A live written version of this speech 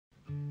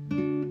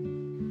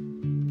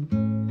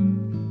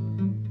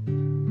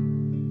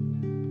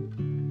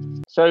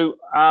So,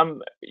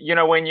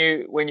 when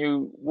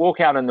you walk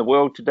out in the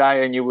world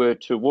today, and you were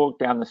to walk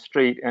down the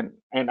street and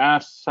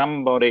ask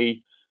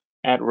somebody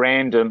at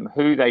random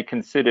who they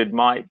considered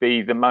might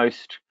be the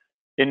most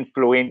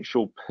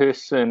influential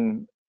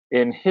person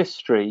in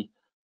history,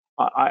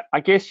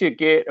 I guess you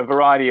get a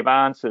variety of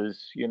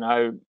answers.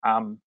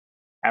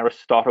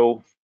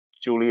 Aristotle,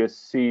 Julius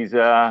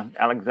Caesar,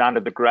 Alexander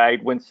the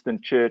Great,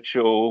 Winston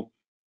Churchill,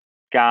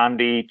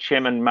 Gandhi,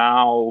 Chairman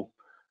Mao,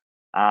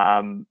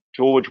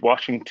 George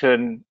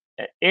Washington.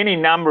 Any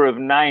number of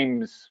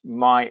names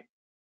might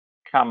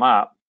come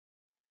up,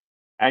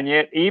 and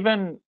yet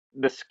even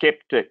the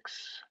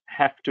skeptics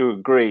have to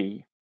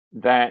agree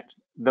that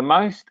the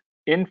most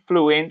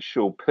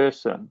influential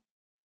person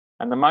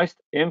and the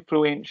most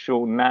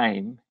influential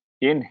name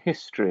in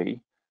history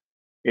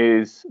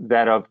is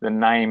that of the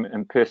name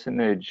and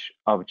personage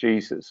of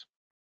Jesus,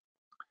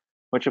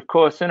 which of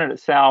course in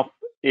itself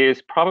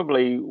is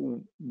probably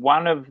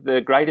one of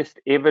the greatest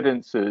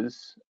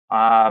evidences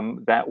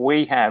that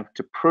we have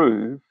to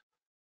prove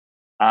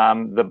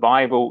the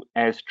Bible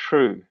as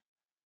true,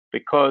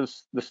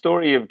 because the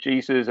story of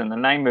Jesus and the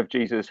name of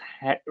Jesus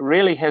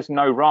really has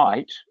no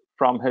right,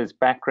 from his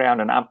background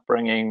and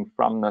upbringing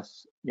from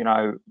this,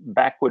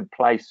 backward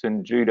place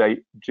in Judah,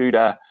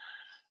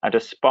 a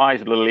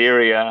despised little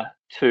area,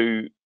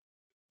 to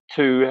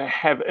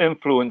have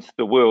influenced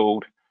the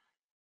world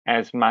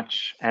as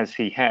much as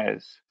he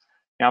has.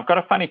 Now, I've got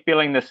a funny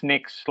feeling this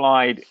next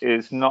slide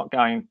is not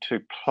going to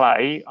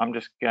play. I'm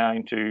just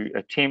going to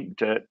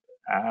attempt it,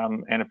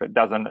 and if it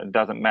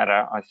doesn't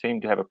matter. I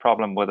seem to have a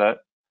problem with it,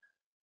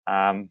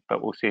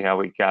 but we'll see how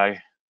we go.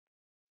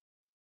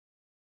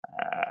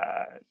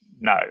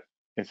 No,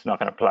 it's not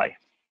going to play.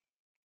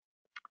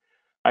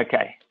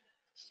 Okay,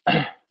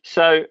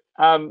 so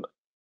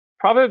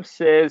Proverbs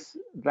says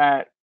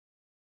that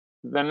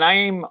the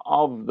name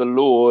of the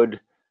Lord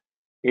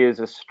is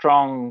a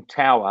strong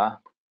tower,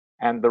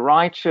 and the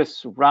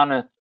righteous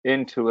runneth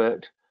into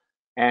it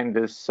and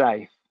is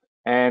safe.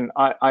 And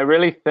I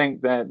really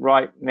think that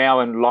right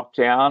now in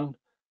lockdown,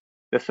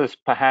 this is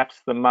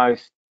perhaps the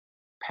most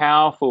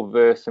powerful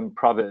verse in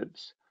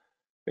Proverbs,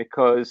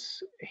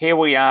 because here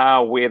we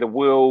are where the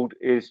world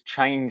is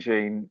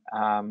changing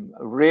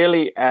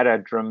really at a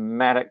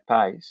dramatic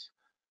pace.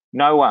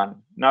 No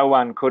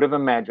one could have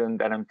imagined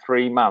that in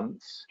 3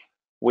 months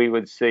we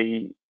would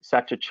see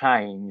such a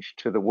change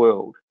to the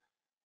world.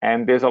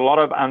 And there's a lot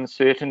of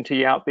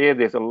uncertainty out there.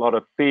 There's a lot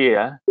of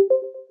fear.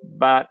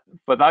 But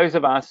for those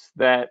of us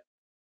that,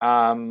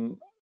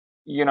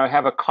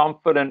 have a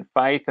confident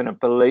faith and a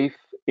belief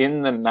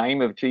in the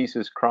name of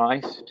Jesus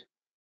Christ,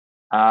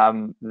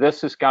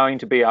 this is going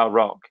to be our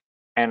rock,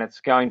 and it's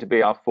going to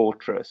be our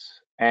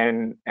fortress,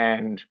 and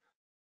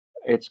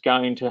it's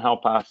going to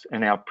help us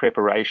in our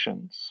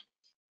preparations.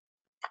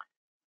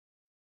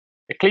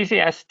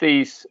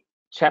 Ecclesiastes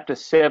chapter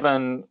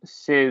 7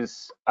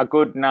 says a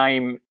good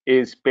name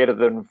is better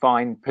than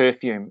fine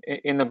perfume.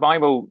 In the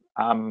Bible,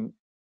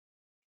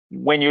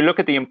 when you look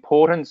at the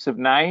importance of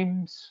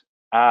names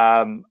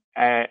and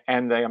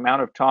the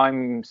amount of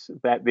times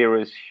that there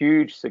is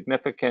huge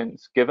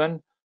significance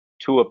given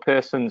to a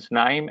person's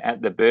name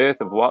at the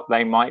birth of what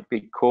they might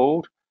be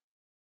called,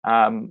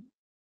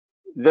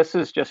 this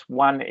is just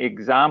one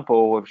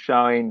example of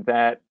showing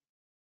that,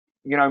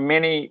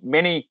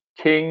 many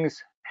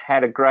kings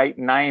had a great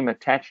name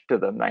attached to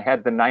them. They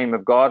had the name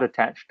of God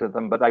attached to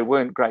them, but they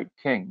weren't great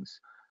kings.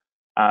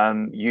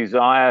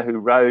 Uzziah, who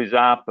rose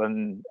up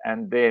and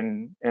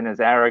then in his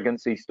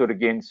arrogance he stood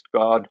against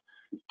God,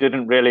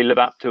 didn't really live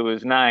up to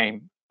his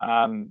name.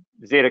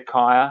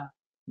 Zedekiah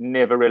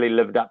never really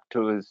lived up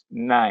to his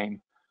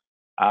name.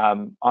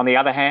 On the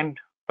other hand,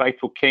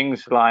 faithful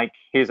kings like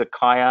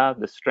Hezekiah,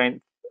 the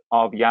strength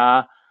of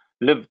Yah,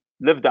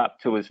 lived up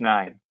to his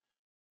name.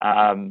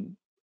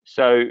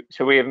 So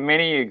we have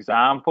many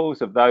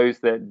examples of those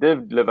that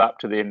did live up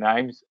to their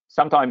names,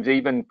 sometimes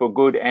even for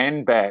good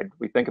and bad.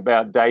 We think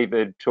about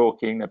David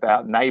talking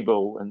about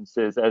Nabal and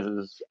says,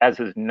 as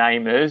his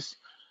name is,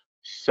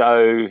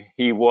 so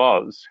he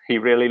was. He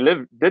really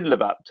did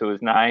live up to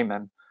his name,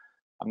 and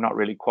I'm not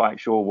really quite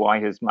sure why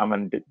his mum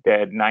and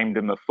dad named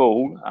him a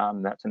fool.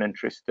 That's an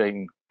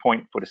interesting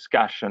point for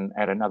discussion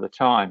at another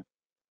time.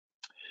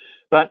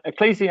 But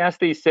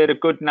Ecclesiastes said a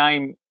good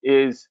name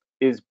is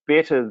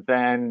better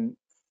than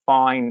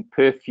fine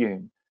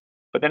perfume.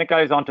 But then it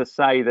goes on to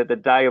say that the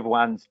day of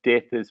one's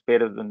death is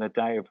better than the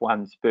day of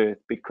one's birth,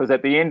 because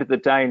at the end of the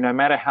day, no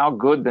matter how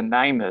good the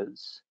name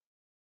is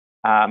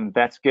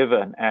that's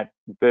given at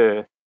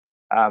birth,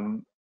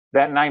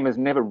 that name is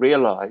never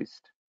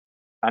realized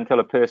until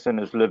a person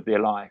has lived their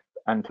life,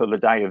 until the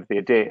day of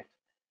their death.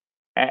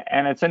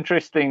 And it's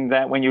interesting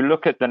that when you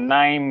look at the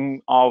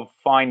name of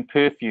fine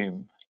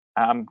perfume,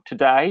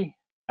 today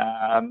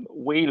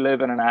we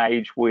live in an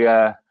age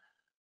where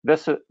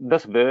this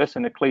verse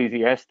in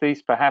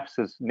Ecclesiastes perhaps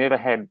has never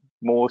had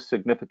more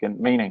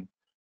significant meaning.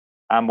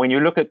 When you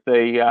look at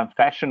the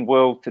fashion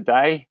world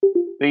today,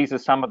 these are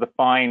some of the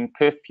fine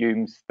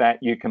perfumes that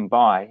you can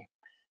buy.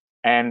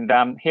 And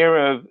here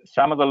are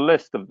some of the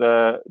list of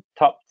the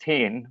top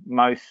 10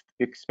 most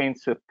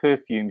expensive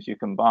perfumes you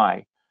can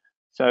buy.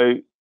 So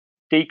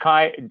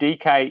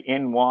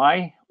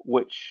DKNY,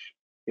 which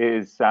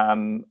is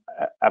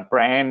a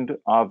brand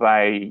of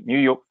a New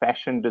York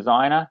fashion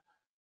designer,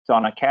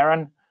 Donna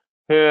Karan.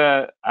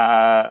 Her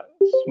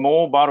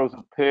small bottles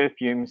of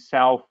perfume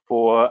sell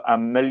for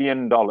 $1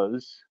 million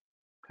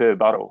per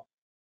bottle.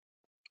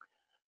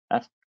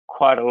 That's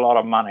quite a lot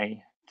of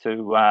money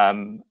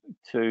to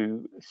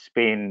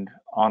spend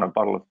on a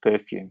bottle of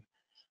perfume.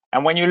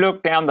 And when you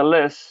look down the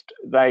list,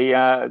 they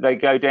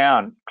go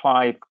down.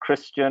 Clive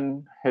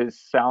Christian, his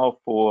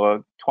sell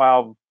for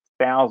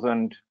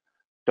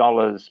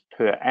 $12,000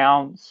 per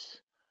ounce.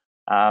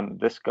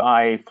 This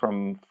guy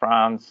from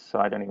France,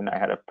 I don't even know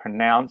how to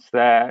pronounce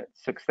that,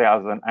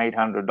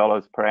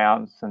 $6,800 per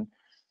ounce. And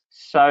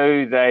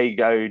so they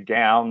go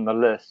down the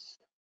list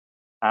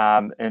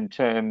in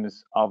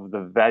terms of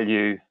the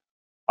value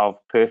of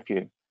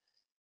perfume.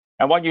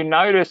 And what you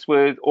notice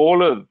with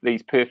all of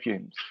these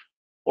perfumes,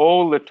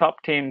 all the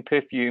top 10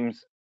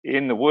 perfumes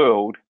in the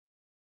world,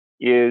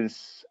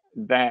 is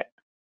that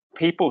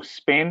people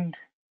spend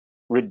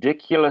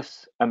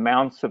ridiculous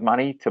amounts of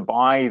money to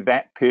buy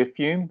that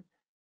perfume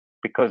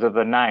because of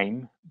the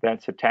name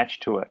that's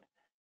attached to it.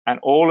 And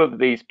all of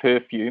these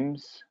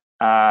perfumes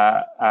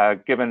are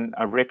given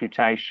a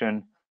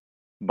reputation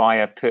by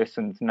a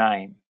person's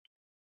name.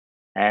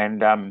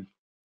 And I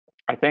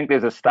think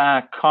there's a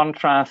stark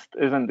contrast,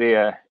 isn't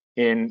there,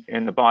 in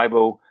the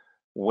Bible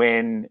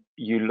when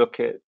you look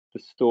at the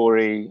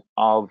story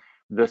of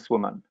this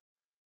woman.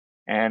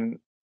 And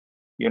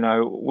you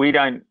know, we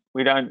don't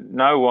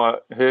know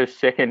what her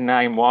second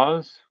name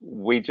was.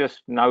 We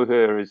just know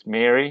her as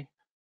Mary.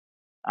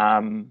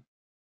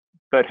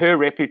 But her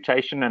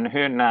reputation and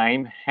her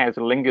name has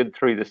lingered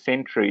through the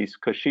centuries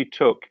because she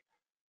took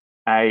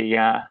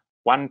a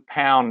 1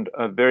 pound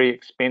of very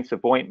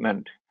expensive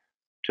ointment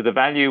to the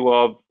value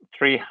of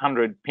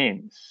 300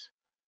 pence,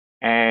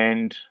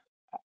 and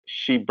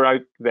she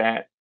broke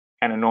that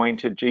and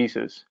anointed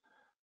Jesus.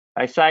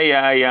 They say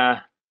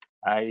a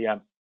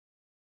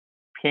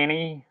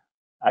penny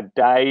a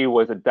day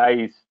was a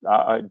day's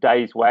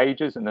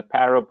wages in the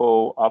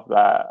parable of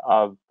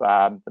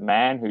the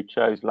man who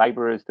chose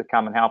laborers to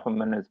come and help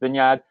him in his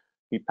vineyard.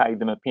 He paid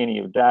them a penny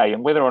a day,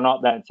 and whether or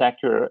not that's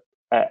accurate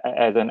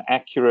as an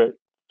accurate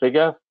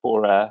figure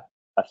for a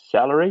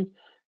salary,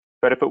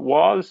 but if it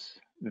was,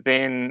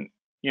 then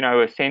you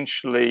know,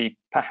 essentially,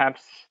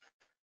 perhaps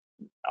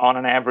on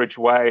an average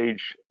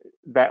wage,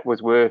 that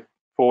was worth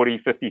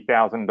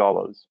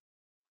 $40,000-$50,000.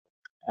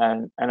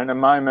 And in a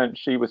moment,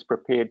 she was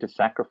prepared to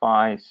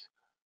sacrifice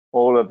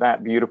all of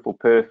that beautiful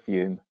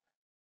perfume.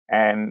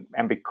 And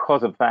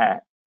because of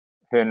that,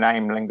 her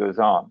name lingers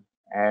on.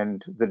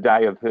 And the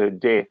day of her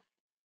death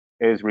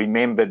is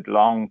remembered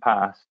long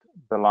past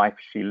the life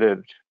she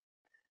lived.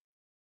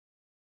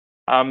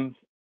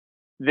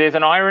 There's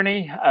an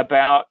irony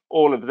about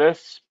all of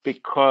this,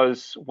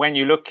 because when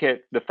you look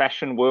at the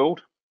fashion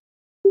world,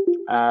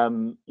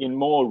 in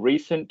more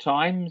recent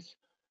times,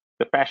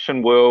 the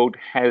fashion world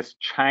has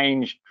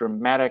changed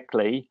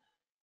dramatically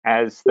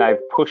as they've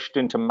pushed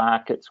into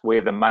markets where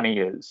the money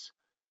is.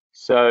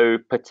 So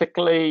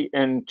particularly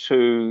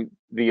into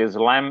the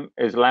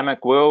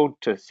Islamic world,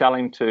 to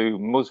selling to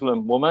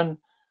Muslim women,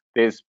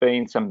 there's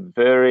been some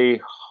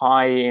very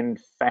high-end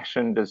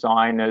fashion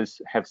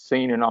designers have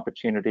seen an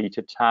opportunity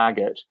to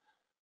target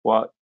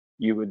what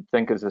you would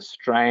think is a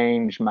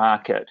strange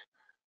market,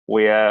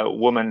 where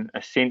women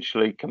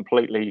essentially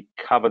completely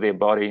cover their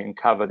body and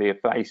cover their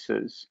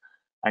faces,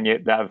 and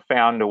yet they've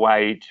found a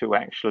way to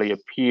actually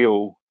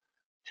appeal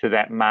to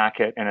that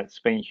market, and it's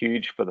been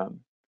huge for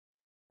them.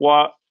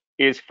 What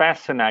is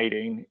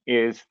fascinating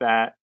is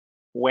that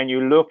when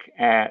you look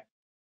at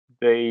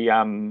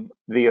the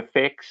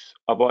effects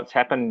of what's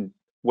happened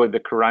with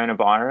the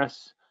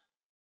coronavirus,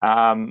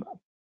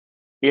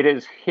 it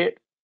has hit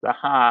the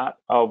heart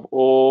of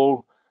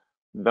all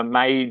the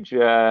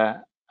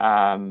major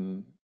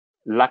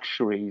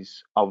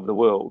luxuries of the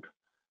world,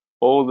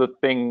 all the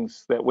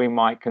things that we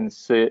might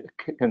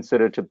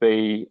consider to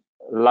be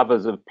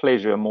lovers of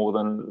pleasure more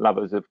than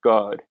lovers of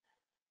God,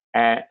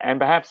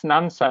 and perhaps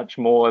none such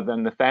more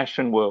than the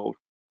fashion world.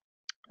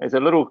 There's a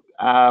little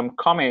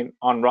comment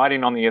on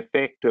writing on the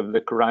effect of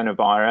the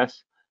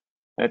coronavirus.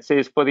 It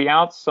says, for the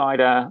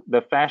outsider,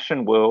 the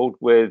fashion world,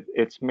 with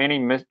its many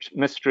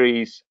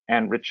mysteries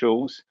and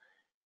rituals,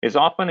 is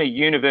often a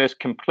universe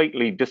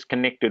completely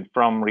disconnected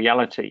from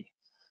reality.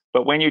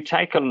 But when you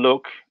take a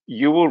look,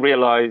 you will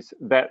realize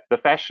that the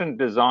fashion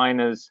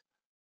designers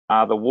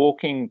are the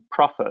walking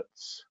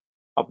prophets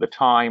of the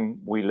time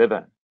we live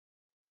in.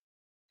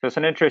 So it's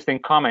an interesting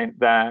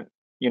comment that,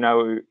 you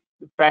know,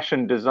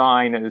 fashion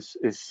design is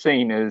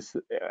seen as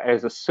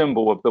a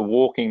symbol of the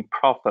walking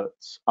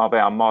prophets of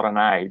our modern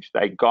age.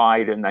 They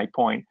guide and they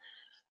point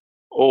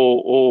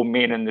all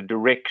men in the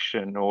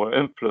direction, or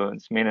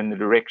influence men in the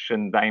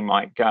direction they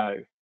might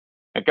go.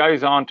 It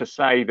goes on to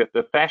say that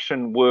the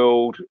fashion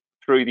world,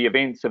 through the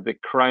events of the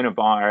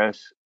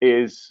coronavirus,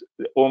 is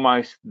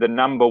almost the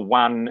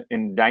 #1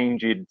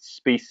 endangered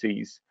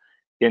species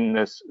in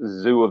this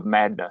zoo of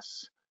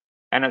madness.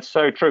 And it's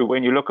so true.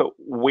 When you look at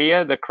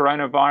where the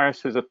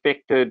coronavirus has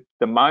affected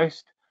the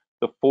most,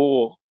 the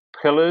 4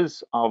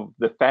 pillars of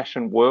the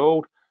fashion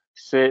world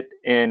sit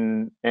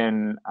in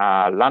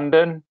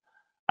London,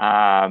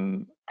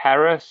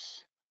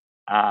 Paris,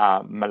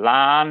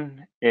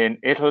 Milan in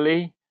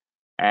Italy,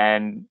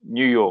 and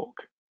New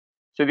York.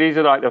 So these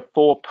are like the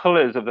 4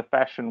 pillars of the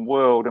fashion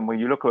world. And when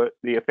you look at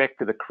the effect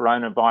of the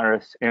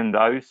coronavirus in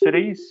those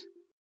cities,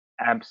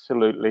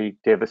 absolutely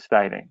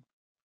devastating.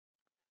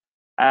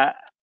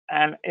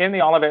 And in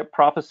the Olivet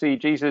prophecy,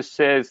 Jesus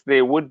says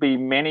there would be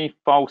many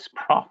false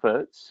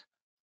prophets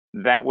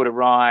that would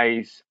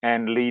arise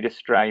and lead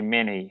astray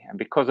many. And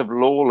because of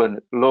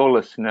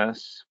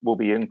lawlessness will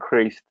be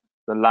increased,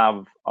 the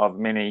love of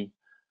many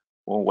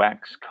will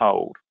wax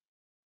cold.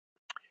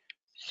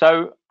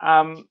 So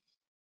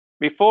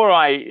before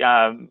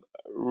I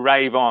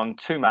rave on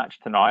too much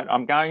tonight,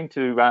 I'm going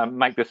to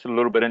make this a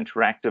little bit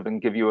interactive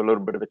and give you a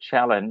little bit of a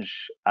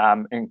challenge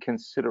in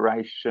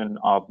consideration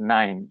of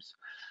names.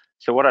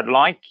 So what I'd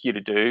like you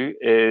to do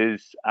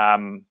is,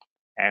 and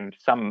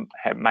some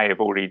may have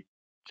already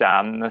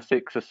done this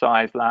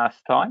exercise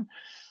last time,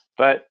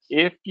 but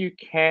if you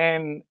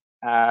can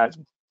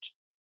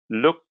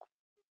look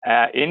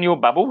in your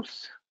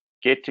bubbles,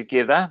 get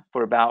together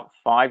for about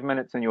 5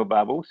 minutes in your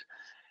bubbles,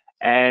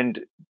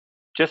 and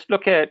just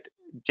look at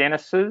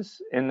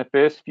Genesis in the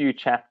first few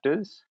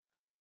chapters.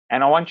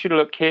 And I want you to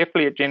look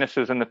carefully at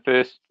Genesis in the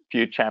first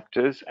few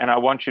chapters, and I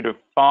want you to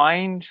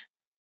find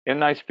in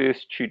those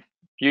first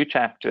few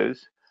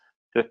chapters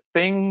the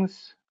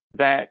things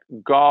that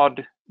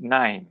God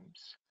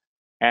names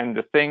and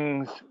the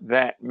things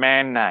that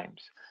man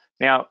names.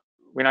 Now,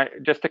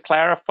 just to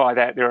clarify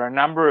that, there are a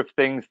number of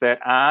things that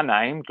are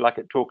named, like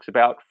it talks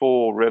about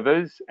 4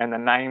 rivers and the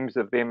names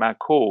of them are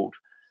called.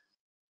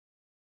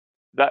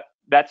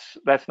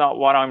 That's not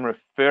what I'm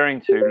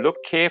referring to. Look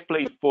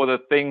carefully for the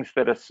things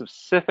that are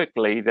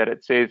specifically that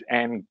it says,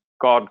 and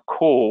God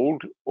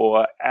called,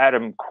 or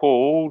Adam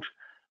called,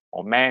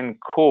 or man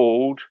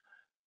called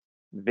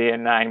their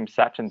name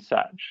such and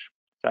such.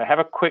 So have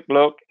a quick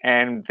look,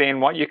 and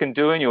then what you can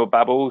do in your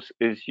bubbles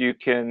is you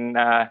can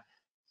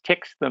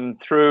text them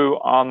through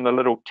on the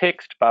little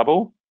text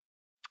bubble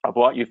of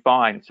what you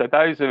find. So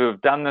those who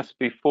have done this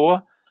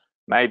before,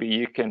 maybe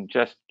you can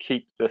just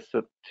keep this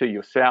to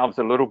yourselves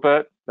a little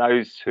bit.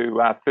 Those who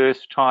are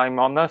first time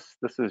on this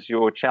is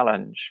your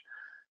challenge,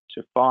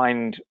 to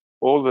find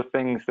all the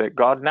things that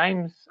God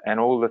names and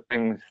all the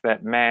things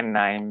that man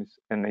names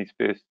in these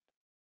first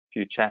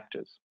few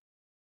chapters.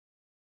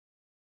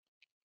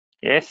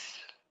 Yes,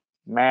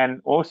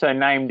 man also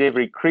named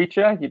every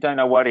creature. You don't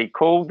know what he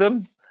called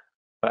them,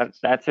 but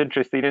that's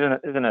interesting,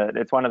 isn't it?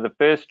 It's one of the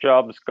first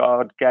jobs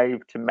God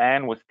gave to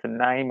man, was to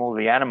name all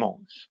the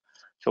animals.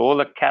 So all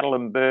the cattle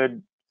and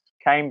birds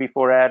came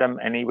before Adam,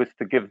 and he was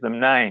to give them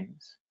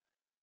names.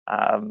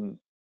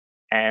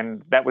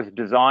 And that was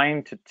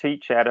designed to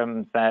teach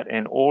Adam that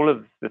in all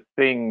of the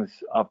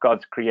things of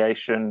God's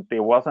creation,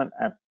 there wasn't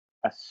a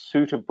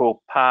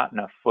suitable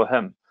partner for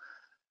him.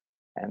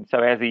 And so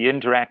as he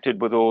interacted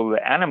with all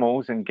the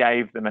animals and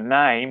gave them a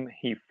name,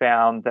 he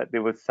found that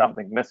there was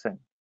something missing.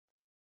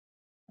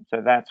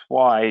 So that's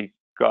why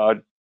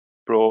God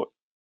brought,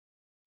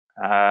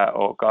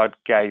 or God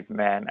gave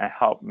man a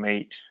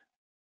helpmeet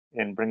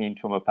in bringing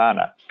to him a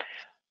partner.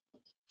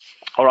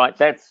 All right,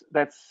 that's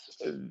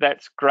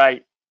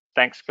great.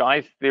 Thanks,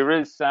 guys. There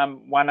is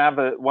one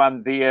other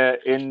one there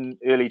in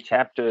early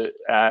chapter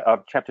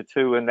of chapter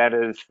 2, and that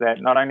is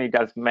that not only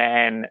does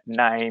man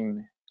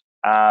name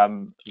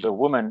the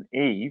woman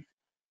Eve,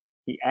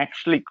 he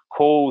actually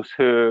calls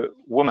her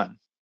woman.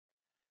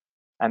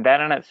 And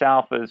that in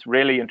itself is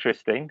really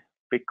interesting,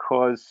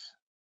 because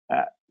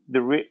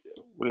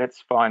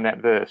let's find that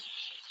verse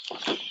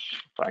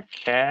if I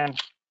can.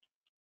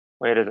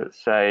 Where does it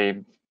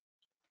say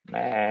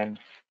man?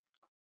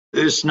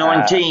 Verse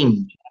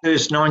 19.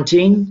 Verse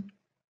 19.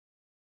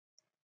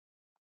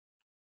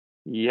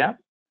 Yeah.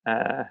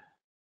 Chapter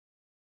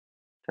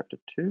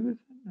 2.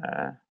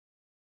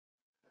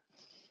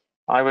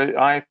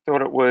 I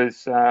thought it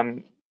was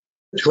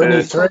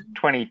 23.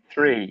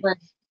 23.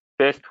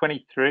 Verse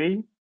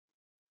 23.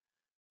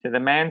 So the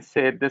man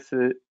said, "This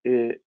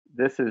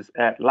is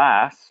at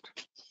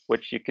last,"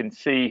 which you can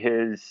see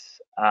his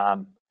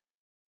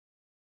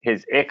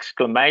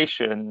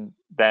exclamation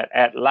that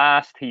at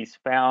last he's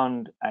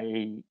found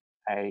a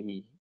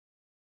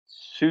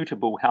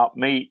suitable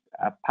helpmeet,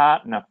 a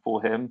partner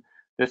for him.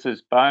 "This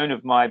is bone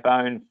of my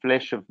bone,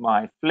 flesh of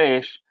my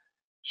flesh.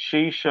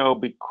 She shall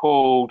be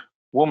called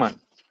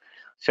woman."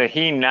 So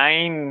he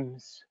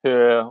names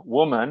her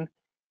woman,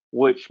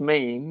 which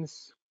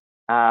means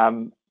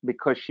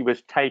because she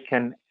was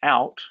taken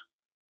out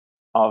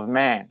of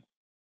man.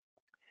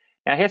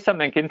 Now here's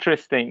something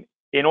interesting.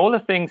 In all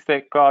the things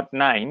that God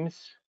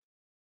names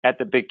at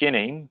the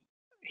beginning,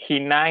 he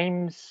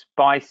names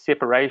by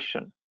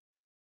separation.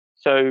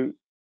 So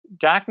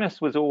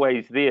darkness was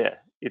always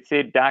there. it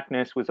said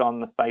darkness was on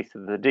the face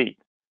of the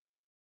deep.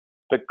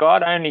 But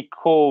God only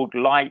called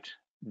light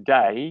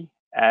day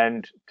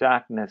and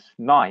darkness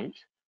night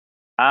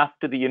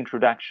after the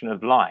introduction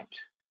of light.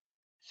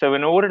 So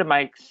in order to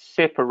make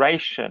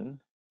separation,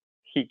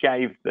 he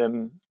gave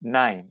them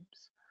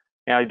names.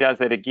 Now he does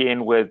that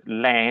again with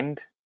land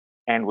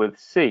and with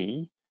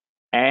sea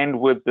and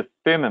with the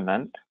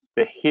firmament,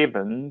 the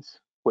heavens,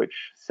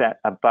 which sat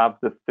above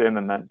the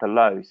firmament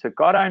below. So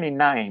God only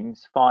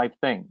names 5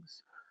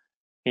 things.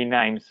 He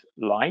names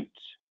light,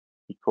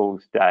 he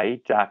calls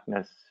day,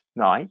 darkness,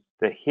 night,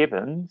 the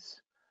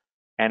heavens,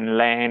 and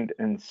land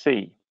and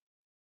sea.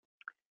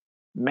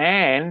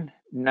 Man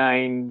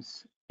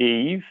names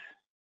Eve,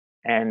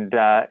 and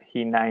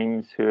he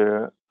names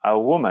her a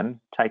woman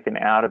taken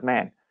out of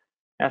man.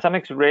 Now,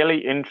 something's really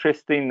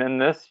interesting in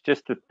this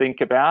just to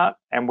think about,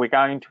 and we're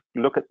going to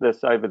look at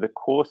this over the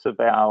course of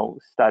our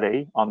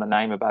study on the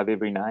name above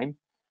every name.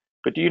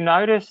 But do you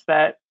notice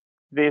that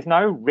there's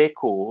no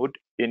record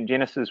in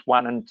Genesis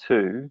 1 and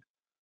 2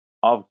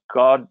 of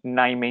God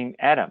naming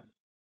Adam?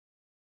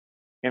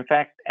 In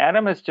fact,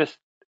 Adam is just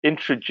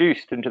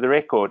introduced into the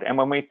record. And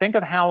when we think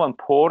of how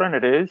important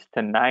it is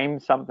to name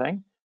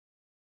something,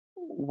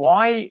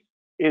 why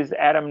is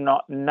Adam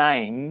not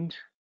named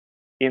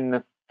in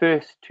the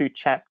first 2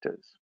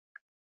 chapters?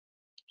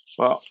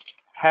 Well,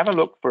 have a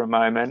look for a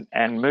moment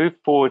and move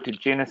forward to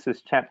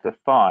Genesis chapter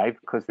 5,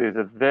 because there's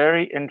a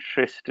very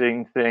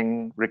interesting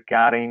thing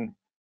regarding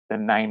the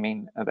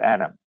naming of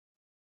Adam.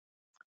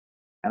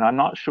 And I'm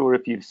not sure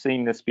if you've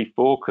seen this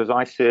before, because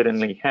I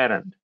certainly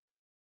hadn't.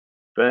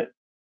 But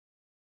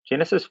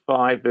Genesis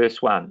 5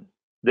 verse 1,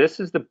 this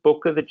is the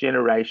book of the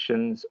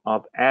generations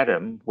of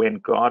Adam when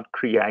God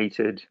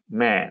created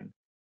man.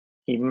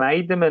 He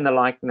made them in the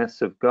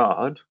likeness of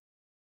God,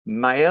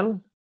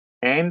 male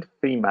and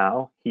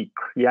female. He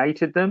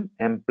created them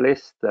and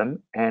blessed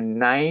them and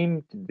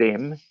named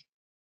them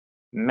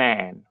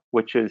man,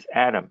 which is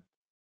Adam.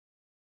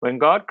 When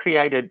God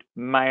created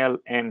male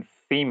and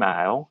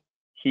female,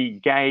 he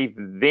gave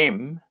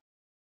them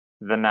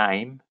the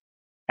name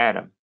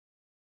Adam.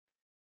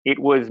 It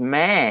was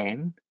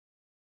man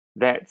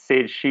that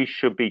said she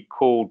should be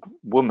called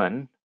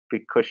woman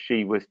because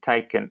she was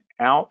taken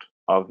out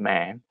of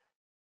man.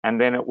 And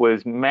then it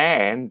was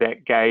man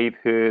that gave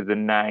her the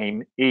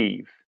name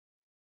Eve.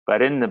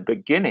 But in the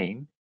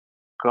beginning,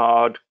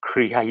 God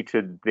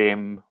created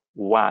them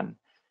one,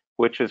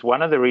 which is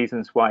one of the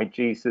reasons why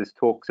Jesus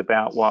talks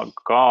about what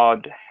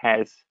God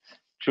has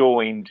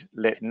joined,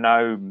 let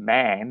no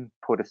man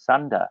put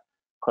asunder.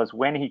 Because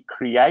when he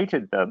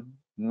created them,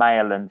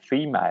 male and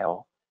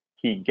female,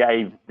 he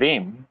gave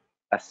them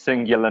a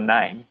singular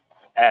name,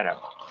 Adam.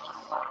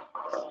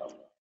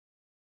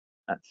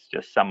 That's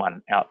just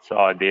someone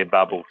outside their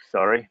bubble,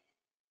 sorry.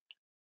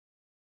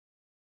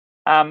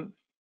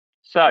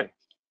 So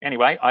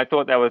anyway, I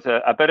thought that was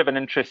a bit of an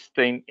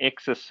interesting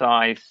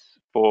exercise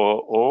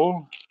for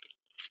all.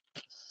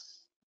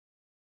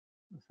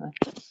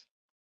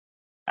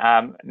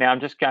 Now I'm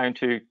just going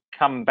to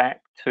come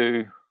back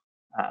to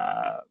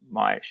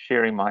my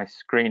sharing my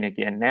screen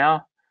again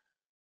now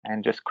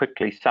and just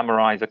quickly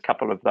summarize a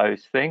couple of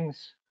those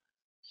things.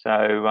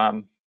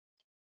 So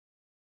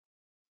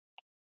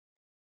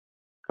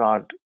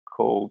God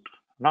called,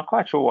 I'm not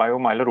quite sure why all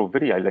my little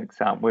video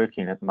links aren't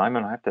working at the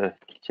moment. I have to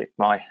check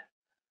my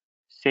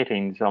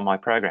settings on my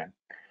program.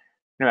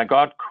 Anyway,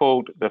 God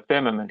called the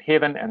firmament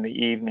heaven, and the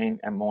evening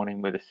and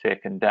morning were the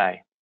second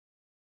day.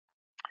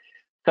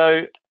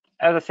 So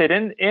as I said,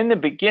 in the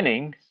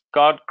beginning,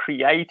 God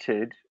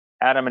created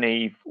Adam and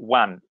Eve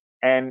one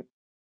and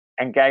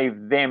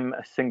gave them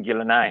a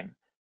singular name.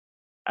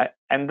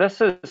 And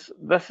this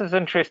is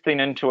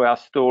interesting into our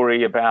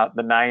story about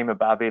the name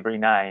above every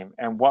name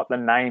and what the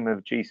name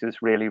of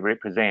Jesus really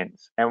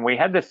represents. And we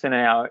had this in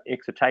our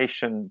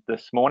exhortation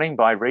this morning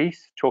by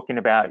Reese, talking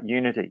about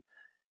unity.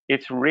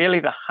 It's really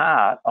the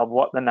heart of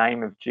what the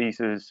name of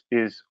Jesus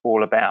is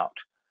all about,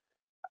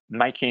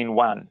 making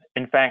one.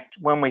 In fact,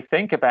 when we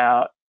think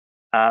about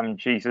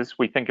Jesus,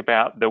 we think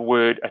about the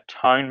word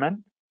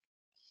atonement,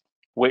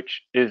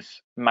 which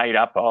is made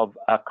up of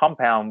a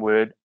compound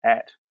word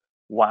at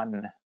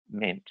one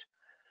meant.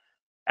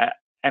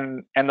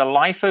 And the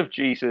life of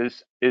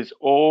Jesus is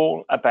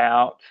all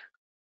about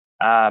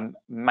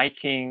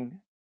breaking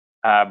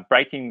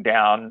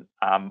down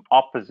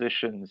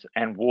oppositions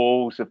and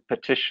walls of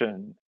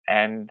partition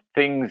and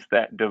things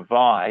that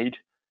divide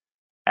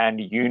and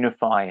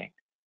unifying.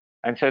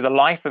 And so the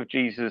life of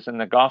Jesus and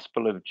the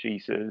gospel of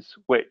Jesus,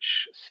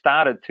 which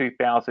started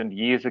 2,000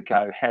 years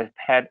ago, has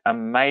had a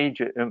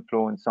major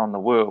influence on the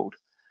world.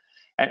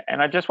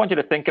 And I just want you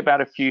to think about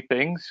a few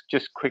things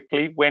just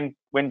quickly. When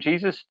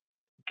Jesus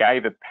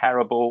gave a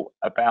parable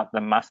about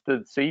the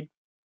mustard seed,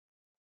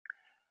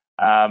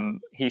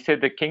 he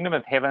said the kingdom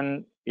of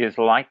heaven is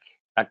like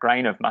a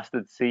grain of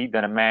mustard seed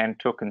that a man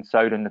took and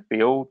sowed in the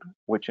field,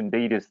 which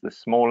indeed is the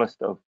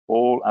smallest of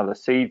all other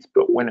seeds,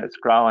 but when it's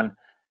grown,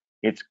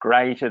 it's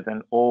greater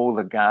than all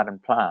the garden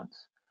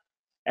plants.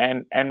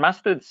 And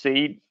mustard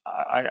seed,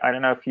 I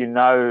don't know if you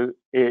know,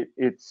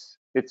 it's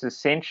it's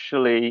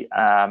essentially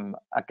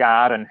a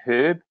garden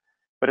herb,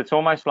 but it's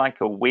almost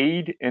like a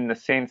weed in the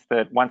sense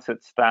that once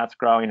it starts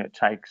growing, it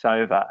takes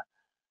over.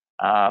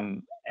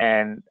 And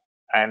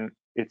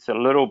it's a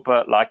little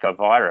bit like a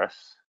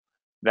virus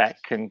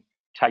that can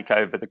take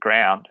over the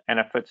ground. And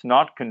if it's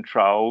not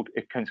controlled,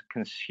 it can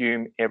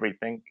consume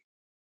everything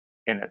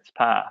in its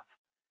path.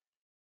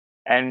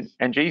 And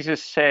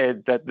Jesus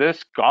said that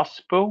this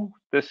gospel,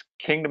 this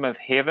kingdom of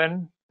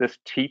heaven, this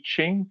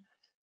teaching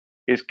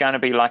is going to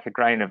be like a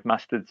grain of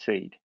mustard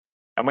seed.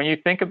 And when you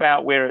think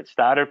about where it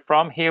started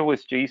from, here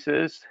was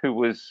Jesus, who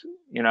was,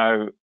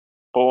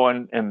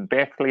 born in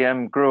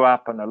Bethlehem, grew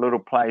up in a little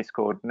place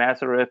called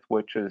Nazareth,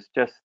 which is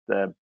just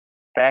the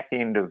back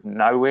end of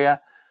nowhere.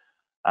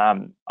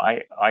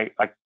 I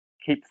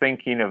keep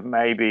thinking of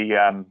maybe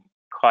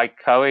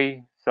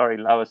Kaikoui, sorry,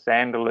 Lower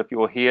Sandal, if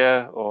you're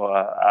here,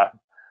 or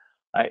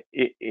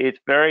it's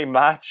very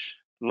much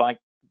like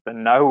the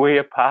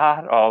nowhere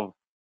part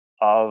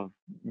of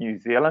New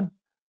Zealand.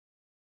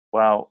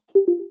 Well,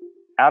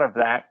 out of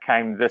that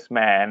came this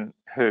man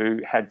who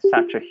had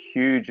such a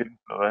huge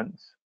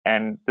influence,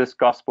 and this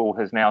gospel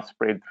has now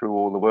spread through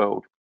all the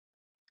world.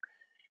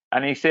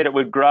 And he said it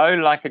would grow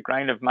like a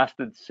grain of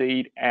mustard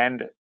seed,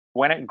 and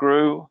when it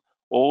grew,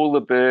 all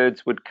the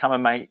birds would come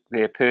and make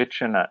their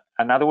perch in it.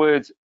 In other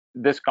words,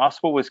 this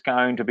gospel was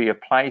going to be a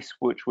place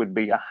which would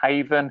be a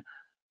haven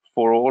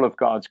for all of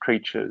God's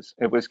creatures.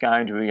 It was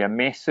going to be a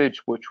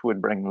message which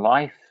would bring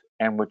life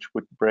and which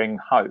would bring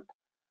hope.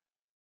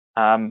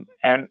 And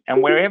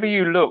wherever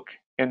you look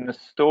in the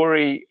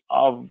story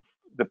of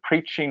the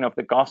preaching of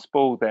the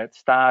gospel that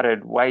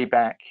started way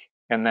back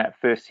in that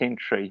first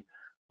century,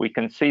 we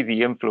can see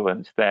the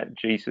influence that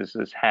Jesus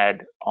has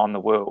had on the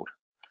world.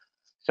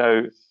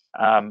 So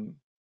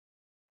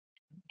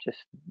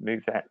just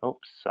move that.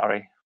 Oops, sorry.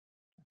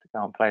 I have to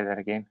go and play that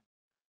again.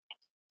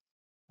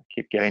 I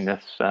keep getting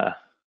this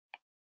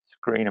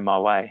screen in my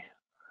way.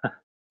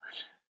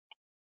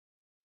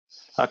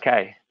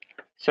 Okay,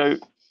 so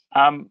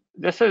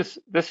this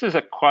is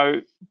a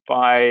quote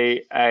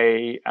by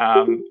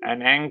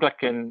an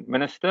Anglican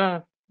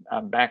minister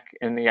back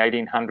in the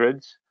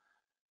 1800s,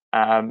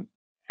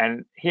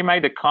 and he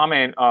made the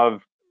comment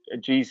of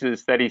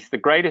Jesus that he's the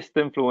greatest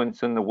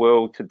influence in the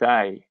world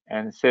today,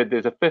 and said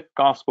there's a fifth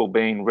gospel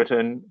being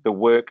written, the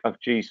work of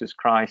Jesus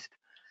Christ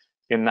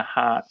in the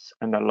hearts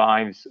and the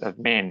lives of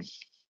men.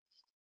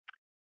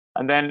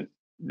 And then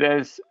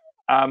there's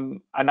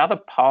another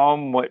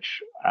poem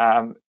which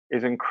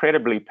is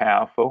incredibly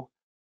powerful,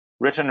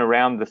 written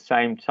around the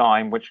same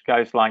time, which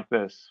goes like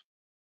this.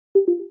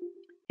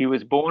 He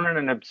was born in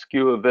an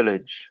obscure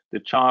village, the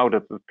child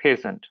of a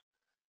peasant.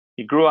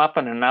 He grew up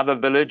in another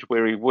village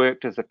where he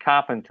worked as a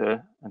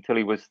carpenter until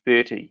he was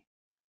 30.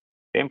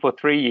 Then for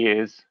 3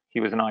 years, he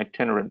was an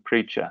itinerant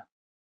preacher.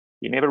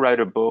 He never wrote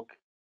a book.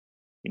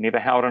 He never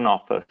held an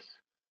office.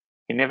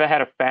 He never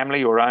had a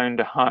family or owned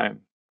a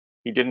home.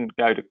 He didn't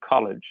go to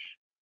college.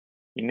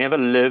 He never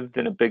lived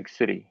in a big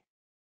city.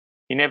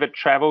 He never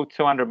traveled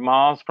 200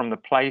 miles from the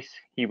place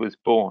he was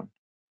born.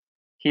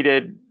 He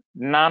did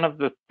none of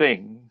the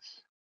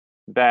things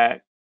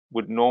that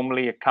would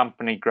normally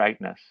accompany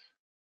greatness.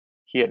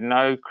 He had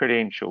no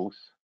credentials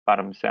but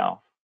himself.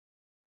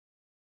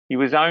 He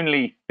was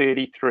only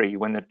 33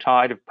 when the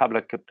tide of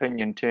public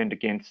opinion turned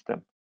against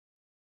him.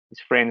 His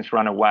friends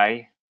ran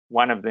away.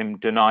 One of them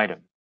denied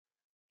him.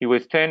 He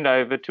was turned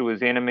over to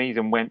his enemies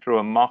and went through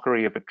a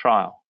mockery of a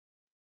trial.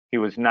 He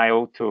was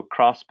nailed to a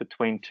cross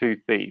between two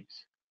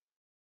thieves.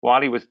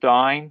 While he was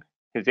dying,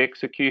 his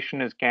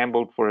executioners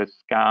gambled for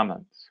his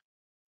garments,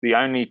 the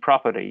only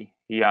property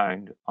he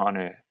owned on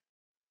earth.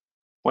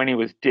 When he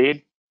was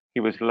dead, he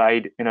was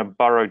laid in a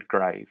borrowed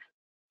grave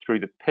through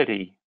the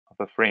pity of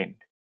a friend.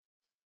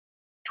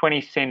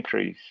 20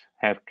 centuries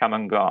have come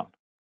and gone,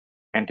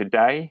 and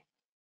today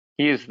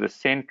he is the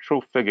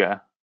central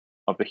figure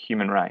of the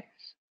human race.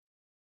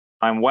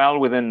 I'm well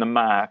within the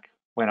mark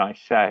when I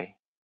say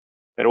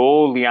that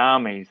all the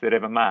armies that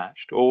ever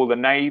marched, all the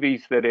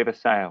navies that ever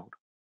sailed,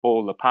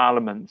 all the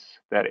parliaments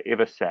that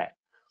ever sat,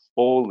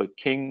 all the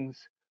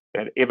kings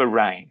that ever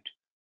reigned,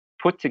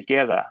 put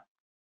together,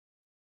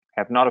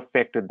 have not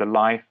affected the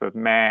life of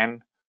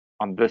man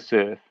on this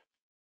earth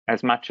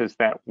as much as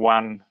that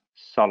one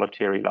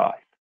solitary life.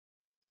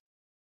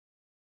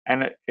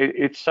 And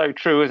it's so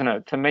true, isn't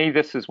it? To me,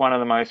 this is one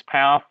of the most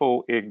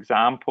powerful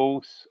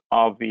examples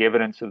of the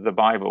evidence of the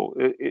Bible.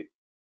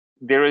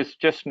 There is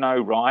just no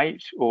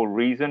right or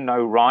reason,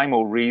 no rhyme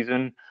or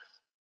reason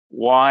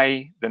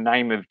why the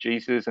name of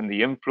Jesus and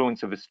the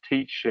influence of his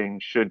teaching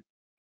should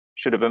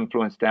have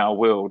influenced our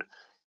world.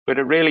 But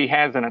it really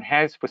has, and it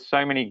has for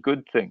so many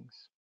good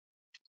things.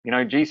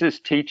 Jesus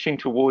teaching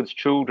towards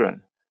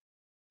children,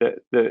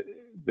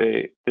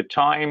 the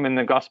time in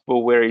the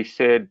gospel where he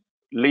said,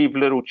 leave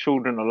little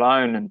children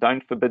alone and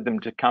don't forbid them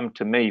to come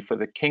to me, for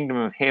the kingdom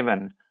of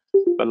heaven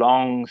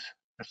belongs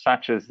to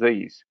such as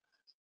these.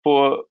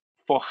 For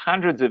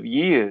hundreds of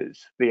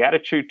years, the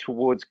attitude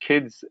towards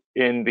kids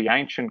in the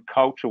ancient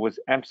culture was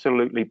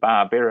absolutely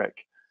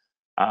barbaric.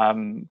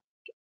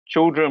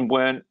 Children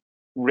weren't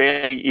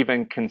rarely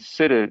even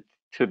considered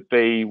to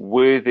be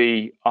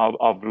worthy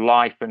of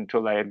life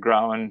until they had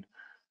grown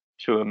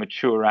to a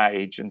mature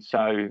age. And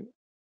so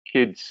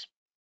kids,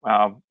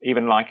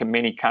 even like in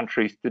many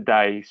countries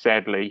today,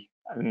 sadly,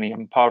 in the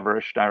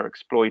impoverished, are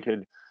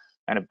exploited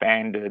and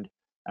abandoned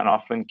and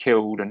often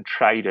killed and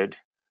traded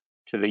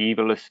to the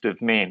evilest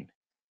of men.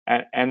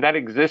 And that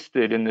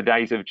existed in the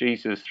days of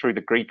Jesus through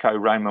the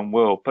Greco-Roman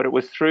world, but it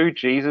was through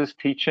Jesus'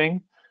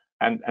 teaching.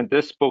 And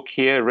this book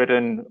here,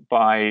 written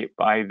by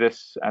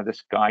this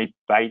guy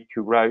Bate,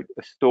 who wrote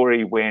a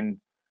story when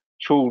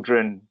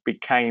children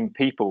became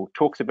people,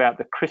 talks about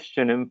the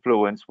Christian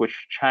influence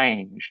which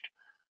changed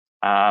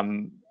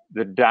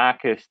the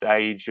darkest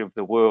age of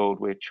the world,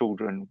 where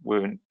children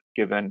weren't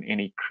given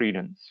any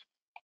credence.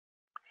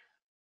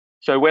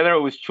 So whether it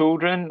was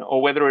children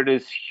or whether it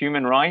is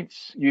human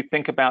rights, you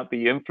think about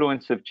the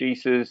influence of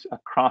Jesus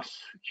across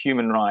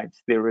human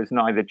rights. There is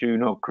neither Jew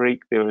nor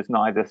Greek. There is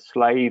neither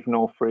slave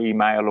nor free,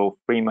 male or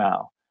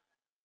female.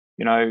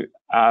 You know,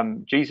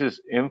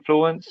 Jesus'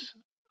 influence,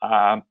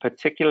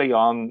 particularly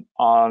on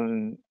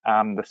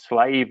the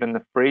slave and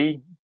the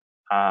free,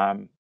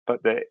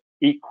 but the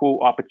equal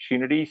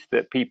opportunities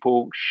that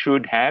people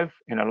should have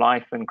in a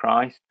life in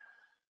Christ,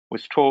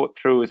 was taught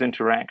through his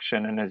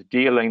interaction and his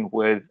dealing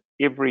with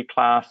every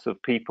class of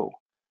people.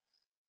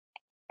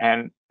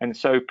 And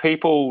so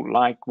people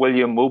like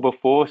William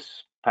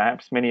Wilberforce,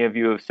 perhaps many of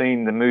you have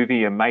seen the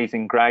movie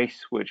Amazing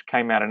Grace, which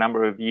came out a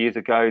number of years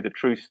ago, the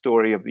true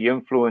story of the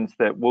influence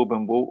that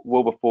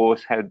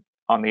Wilberforce had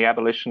on the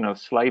abolition of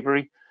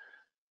slavery.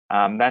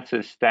 That's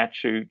his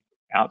statue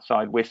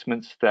outside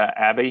Westminster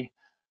Abbey.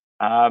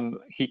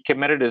 He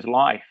committed his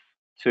life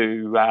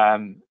to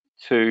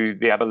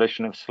the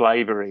abolition of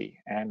slavery.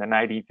 And in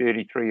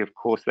 1833, of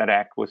course, that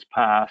act was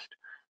passed.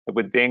 It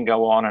would then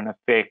go on and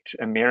affect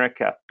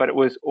America. But it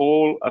was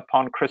all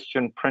upon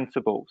Christian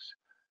principles,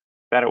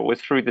 that it was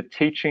through the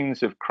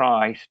teachings of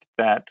Christ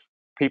that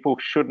people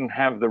shouldn't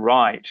have the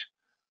right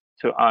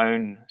to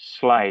own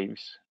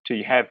slaves,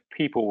 to have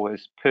people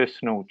as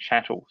personal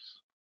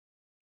chattels.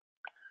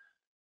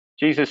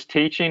 Jesus'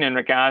 teaching in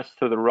regards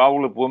to the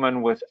role of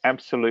women was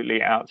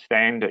absolutely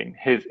outstanding.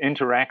 His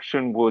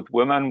interaction with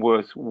women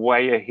was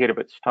way ahead of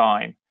its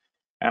time.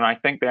 And I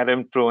think that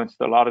influenced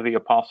a lot of the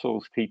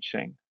apostles'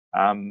 teaching.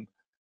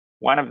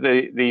 One of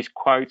these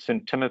quotes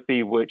in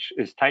Timothy, which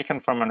is taken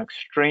from an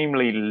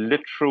extremely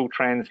literal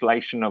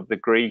translation of the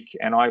Greek,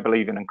 and I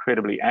believe an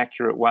incredibly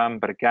accurate one,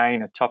 but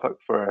again, a topic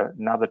for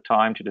another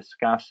time to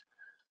discuss.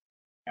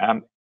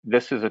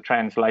 This is a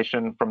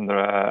translation from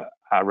the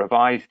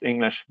Revised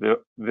English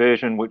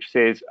version, which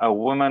says, "A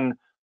woman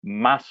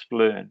must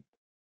learn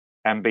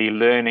and be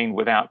learning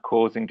without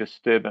causing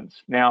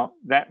disturbance." Now,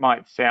 that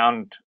might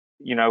sound,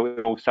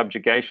 or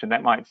subjugation,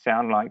 that might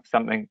sound like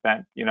something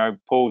that,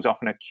 Paul's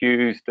often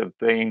accused of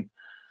being,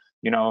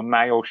 a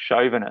male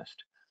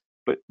chauvinist.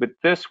 But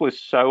this was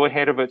so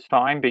ahead of its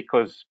time,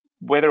 because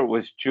whether it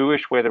was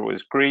Jewish, whether it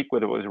was Greek,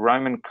 whether it was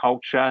Roman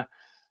culture,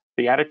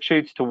 the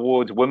attitudes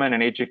towards women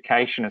and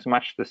education is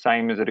much the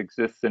same as it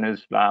exists in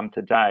Islam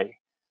today.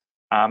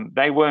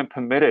 They weren't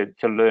permitted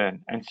to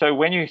learn. And so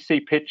when you see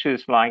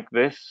pictures like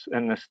this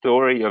in the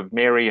story of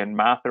Mary and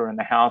Martha in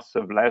the house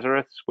of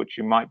Lazarus, which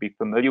you might be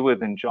familiar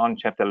with in John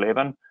chapter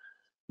 11,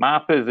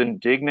 Martha's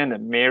indignant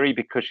at Mary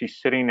because she's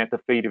sitting at the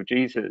feet of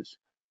Jesus.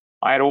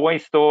 I had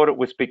always thought it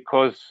was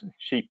because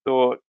she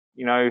thought,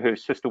 her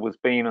sister was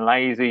being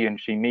lazy and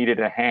she needed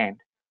a hand.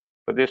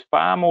 But there's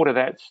far more to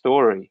that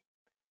story.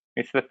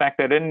 It's the fact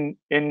that in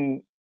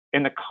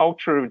the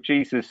culture of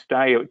Jesus'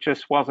 day, it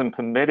just wasn't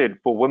permitted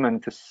for women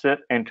to sit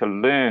and to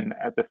learn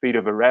at the feet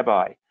of a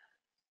rabbi.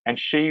 And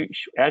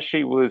as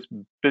she was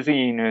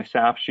busying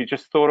herself, she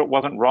just thought it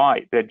wasn't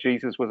right that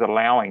Jesus was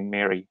allowing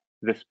Mary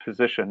this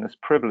position, this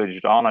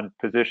privileged, honored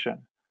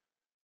position.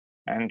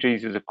 And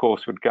Jesus, of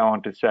course, would go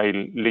on to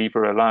say, leave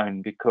her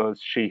alone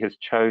because she has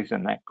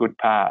chosen that good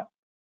part.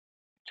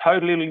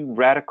 Totally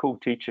radical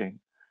teaching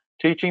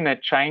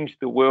that changed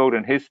the world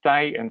in his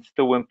day and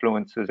still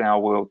influences our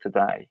world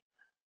today.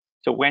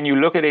 So when you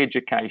look at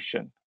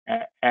education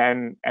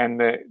and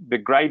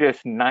the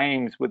greatest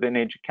names within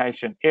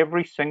education,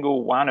 every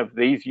single one of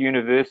these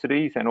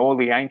universities and all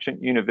the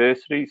ancient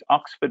universities,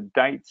 Oxford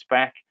dates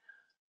back,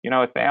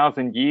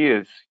 1,000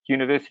 years,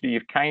 University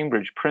of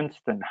Cambridge,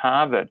 Princeton,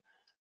 Harvard,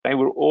 they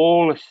were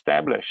all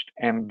established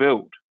and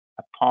built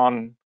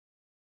upon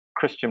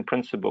Christian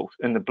principles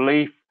in the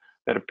belief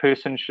that a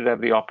person should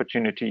have the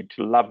opportunity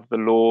to love the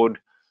Lord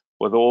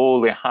with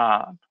all their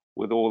heart,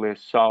 with all their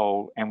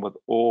soul, and with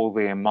all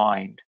their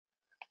mind.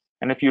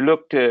 And if you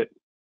looked at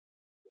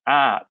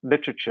art,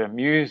 literature,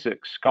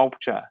 music,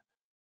 sculpture,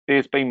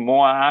 there's been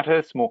more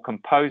artists, more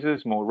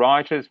composers, more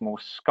writers, more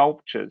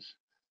sculptures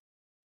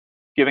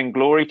giving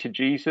glory to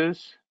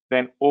Jesus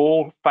than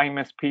all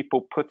famous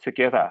people put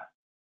together.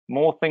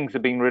 More things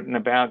have been written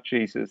about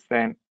Jesus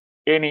than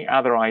any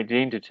other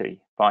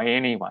identity by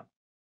anyone.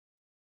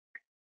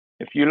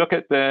 If you look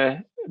at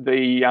the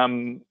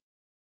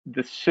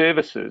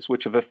services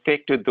which have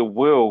affected the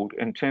world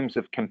in terms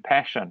of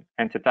compassion,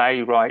 and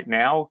today, right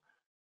now,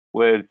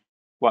 with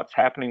what's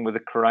happening with the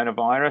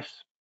coronavirus.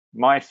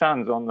 My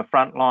son's on the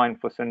front line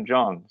for St.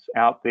 John's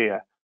out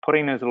there,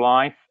 putting his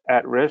life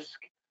at risk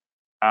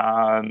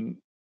and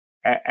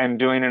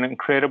doing an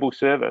incredible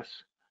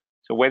service.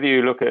 So whether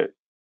you look at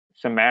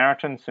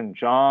Samaritan, St.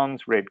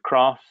 John's, Red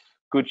Cross,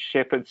 Good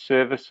Shepherd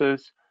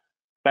services,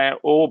 they're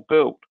all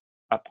built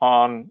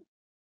upon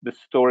the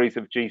stories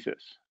of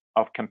Jesus,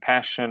 of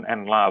compassion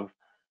and love,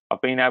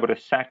 of being able to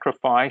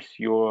sacrifice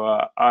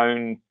your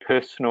own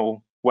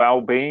personal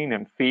well-being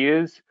and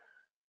fears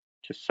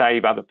to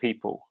save other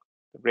people.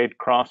 The Red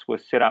Cross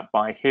was set up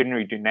by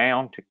Henry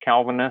Dunant to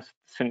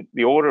Calvinists.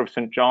 The Order of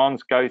St.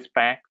 John's goes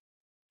back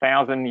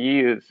 1,000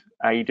 years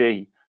AD,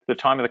 to the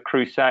time of the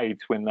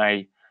Crusades, when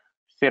they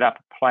set up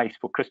a place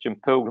for Christian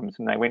pilgrims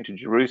and they went to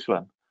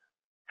Jerusalem.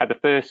 Had the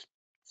first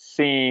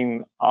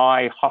seeing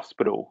eye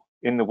hospital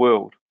in the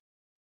world.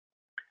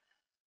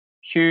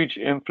 Huge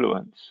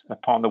influence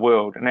upon the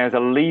world. And as a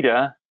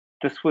leader,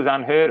 this was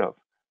unheard of.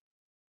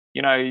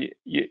 You know,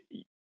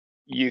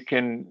 you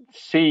can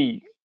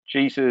see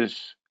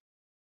Jesus'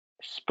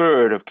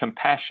 spirit of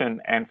compassion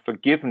and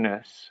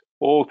forgiveness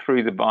all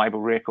through the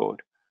Bible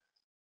record.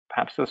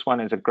 Perhaps this one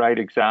is a great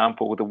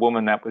example with a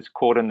woman that was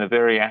caught in the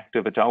very act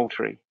of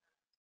adultery,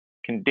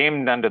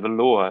 condemned under the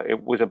law.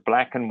 It was a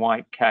black and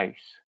white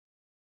case.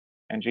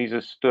 And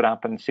Jesus stood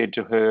up and said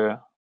to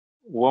her,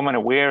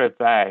 "Woman, where are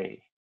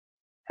they?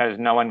 Has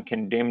no one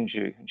condemned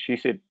you?" And she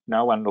said,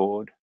 "No one,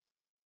 Lord."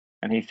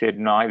 And he said,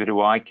 "Neither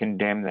do I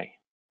condemn thee."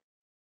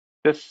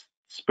 This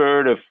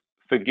spirit of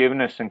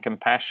forgiveness and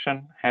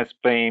compassion has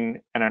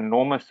been an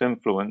enormous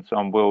influence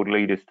on world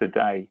leaders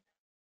today.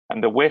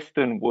 And the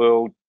Western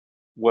world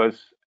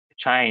was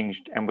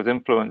changed and was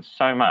influenced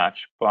so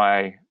much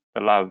by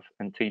the love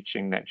and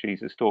teaching that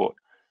Jesus taught.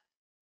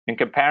 In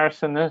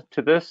comparison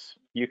to this,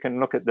 you can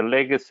look at the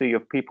legacy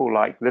of people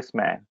like this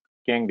man,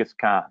 Genghis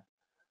Khan.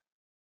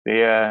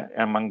 There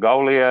in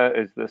Mongolia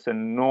is this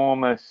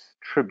enormous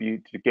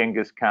tribute to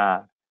Genghis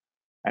Khan.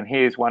 And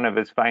here's one of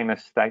his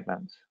famous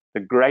statements: "The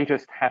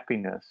greatest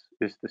happiness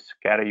is to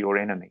scatter your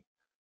enemy,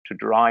 to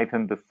drive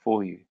him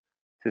before you,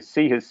 to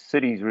see his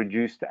cities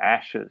reduced to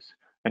ashes,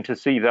 and to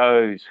see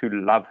those who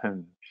love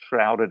him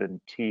shrouded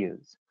in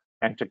tears,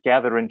 and to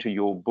gather into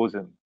your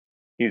bosom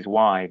his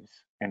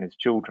wives and his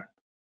children."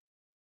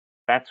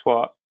 That's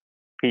what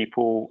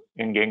people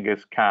in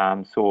Genghis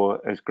Khan saw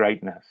as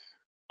greatness.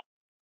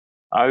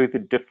 Oh, the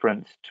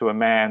difference to a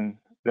man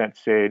that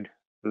said,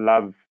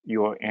 "Love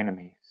your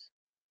enemies."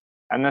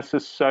 And this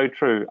is so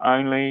true.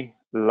 Only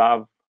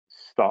love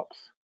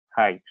stops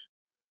hate.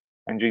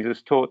 And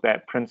Jesus taught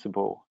that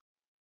principle.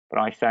 "But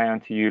I say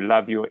unto you,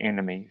 love your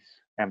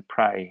enemies and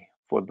pray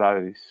for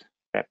those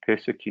that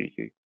persecute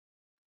you."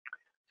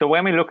 So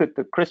when we look at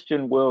the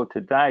Christian world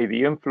today,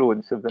 the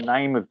influence of the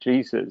name of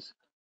Jesus,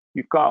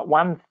 you've got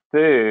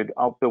 1/3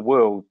 of the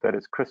world that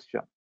is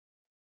Christian.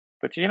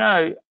 But you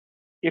know,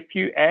 if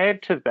you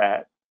add to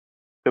that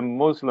the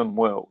Muslim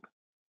world,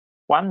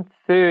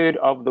 1/3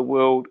 of the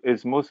world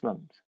is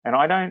Muslims.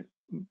 And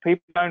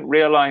people don't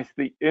realize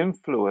the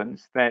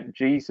influence that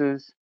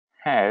Jesus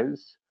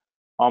has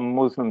on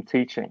Muslim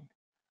teaching.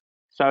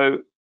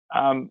 So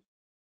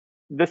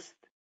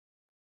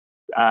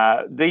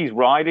these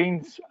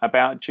writings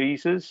about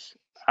Jesus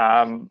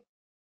are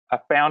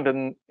found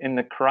in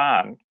the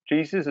Quran.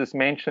 Jesus is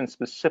mentioned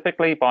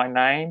specifically by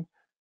name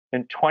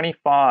in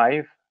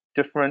 25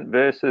 different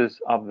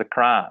verses of the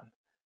Quran.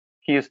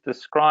 He is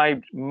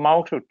described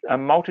a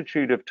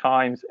multitude of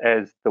times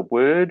as the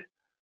Word,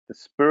 the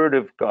Spirit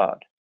of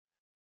God.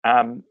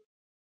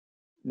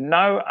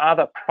 No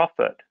other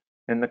prophet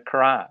in the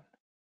Quran,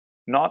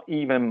 not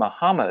even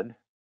Muhammad,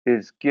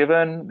 is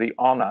given the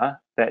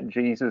honor that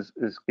Jesus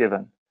is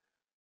given.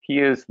 He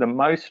is the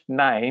most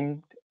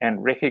named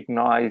and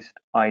recognized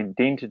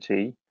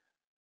identity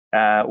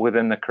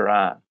within the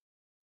Quran.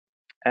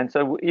 And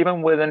so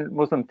even within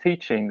Muslim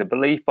teaching, the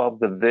belief of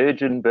the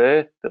virgin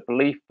birth, the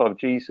belief of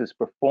Jesus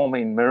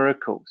performing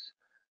miracles.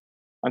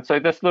 And so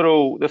this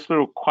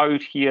little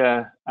quote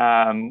here,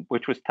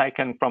 which was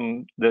taken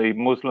from the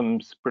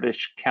Muslims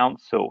British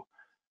Council,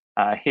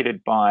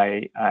 headed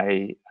by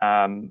a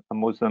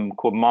Muslim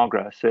called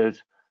Mogra,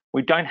 says,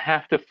 "We don't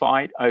have to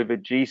fight over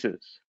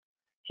Jesus.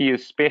 He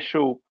is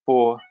special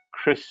for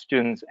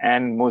Christians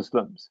and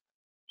Muslims.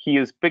 He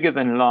is bigger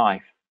than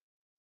life.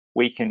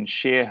 We can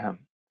share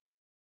him."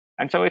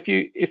 And so if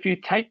you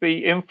take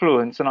the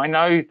influence, and I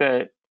know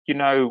that, you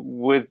know,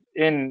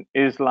 within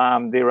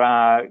Islam there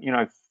are, you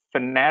know,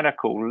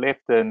 fanatical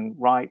left and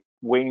right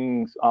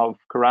wings of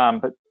Quran,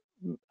 but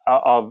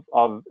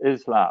of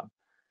Islam.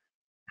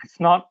 It's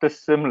not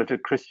dissimilar to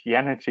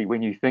Christianity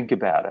when you think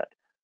about it.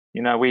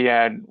 You know, we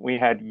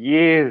had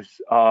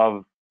years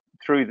of,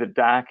 through the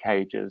Dark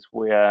Ages,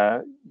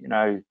 where, you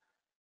know,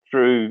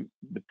 through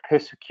the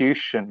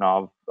persecution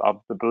of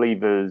the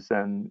believers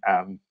and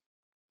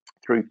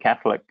through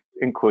Catholic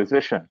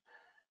Inquisition,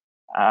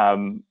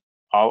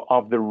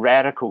 of the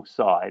radical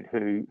side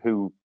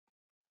who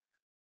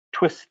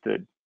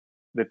twisted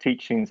the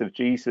teachings of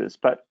Jesus.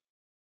 But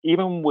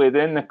even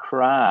within the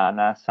Quran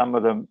are some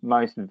of the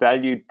most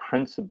valued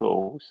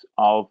principles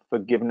of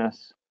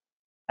forgiveness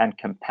and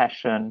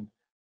compassion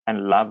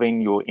and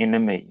loving your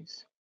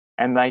enemies.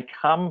 And they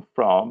come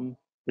from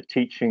the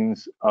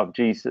teachings of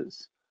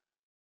Jesus.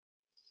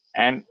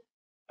 And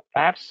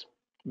perhaps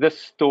this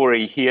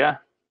story here,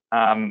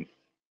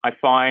 I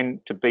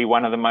find to be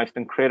one of the most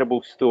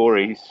incredible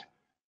stories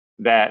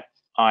that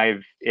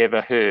I've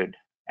ever heard.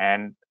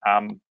 And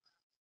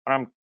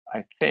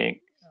I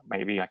think,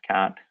 maybe I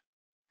can't,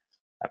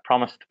 I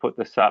promised to put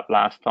this up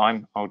last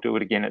time. I'll do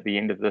it again at the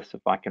end of this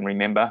if I can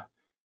remember.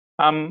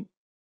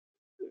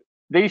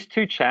 These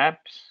two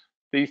chaps,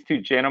 these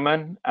two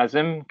gentlemen,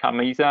 Azim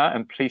Kamisa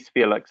and Please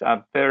Felix,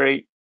 are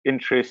very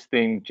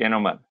interesting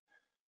gentlemen.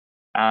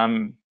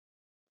 Azim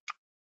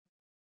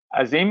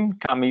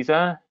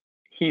Kamisa,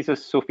 he's a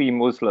Sufi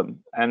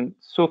Muslim, and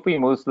Sufi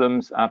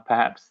Muslims are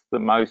perhaps the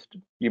most,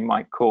 you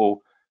might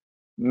call,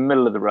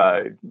 middle of the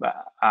road,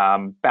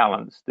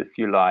 balanced, if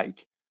you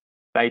like.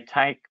 They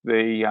take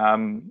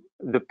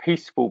the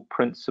peaceful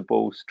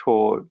principles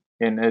taught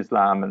in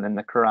Islam and in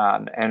the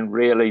Quran and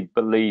really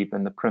believe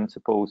in the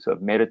principles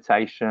of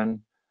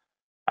meditation,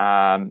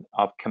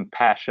 of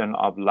compassion,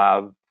 of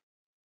love,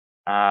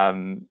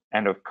 and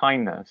of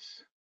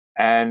kindness.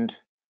 And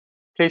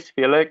Please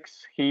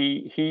Felix,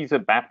 he's a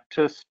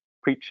Baptist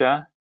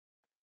preacher,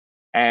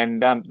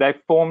 and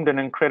they've formed an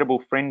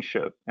incredible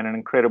friendship and an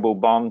incredible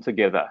bond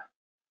together,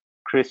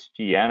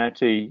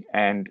 Christianity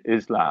and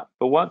Islam.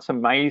 But what's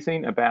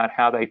amazing about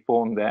how they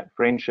formed that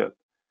friendship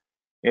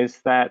is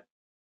that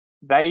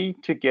they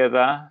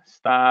together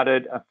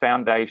started a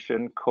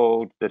foundation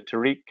called the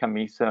Tariq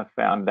Kamisa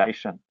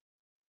Foundation.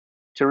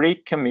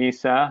 Tariq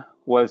Kamisa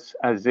was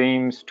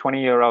Azim's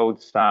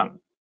 20-year-old son.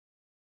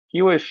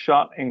 He was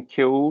shot and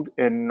killed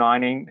in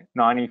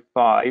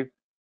 1995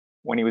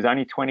 when he was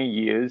only 20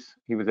 years.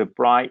 He was a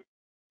bright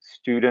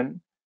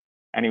student,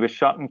 and he was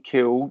shot and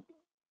killed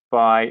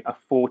by a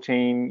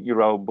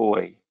 14-year-old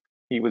boy.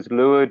 He was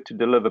lured to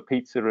deliver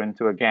pizza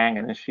into a gang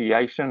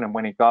initiation, and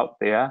when he got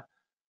there,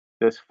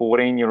 this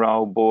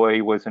 14-year-old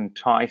boy was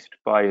enticed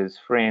by his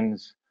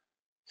friends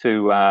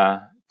to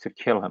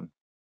kill him.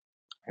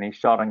 And he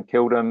shot and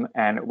killed him,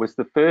 and it was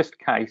the first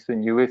case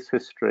in US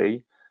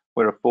history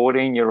where a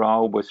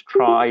 14-year-old was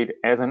tried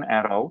as an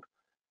adult,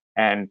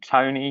 and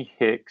Tony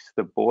Hicks,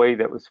 the boy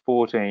that was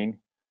 14,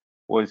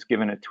 was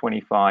given a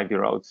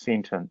 25-year-old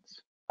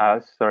sentence. A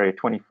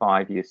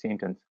 25-year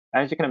sentence.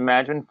 As you can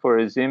imagine, for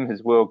Azim,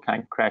 his world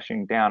came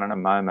crashing down in a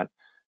moment.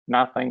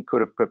 Nothing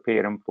could have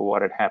prepared him for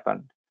what had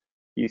happened.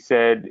 He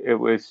said it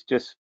was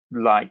just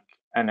like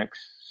a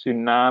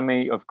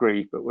tsunami of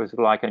grief. It was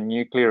like a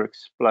nuclear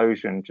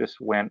explosion just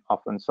went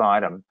off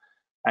inside him.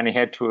 And he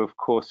had to, of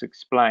course,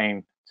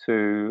 explain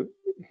to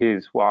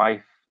his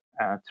wife,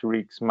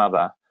 Tariq's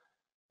mother,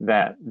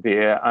 that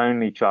their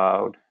only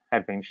child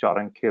had been shot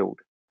and killed.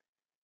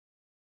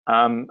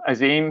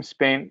 Azim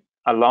spent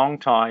a long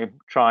time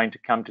trying to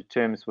come to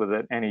terms with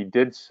it, and he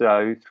did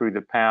so through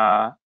the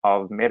power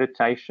of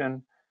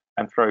meditation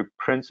and through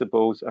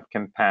principles of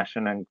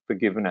compassion and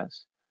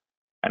forgiveness.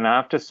 And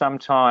after some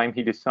time,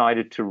 he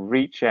decided to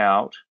reach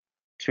out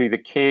to the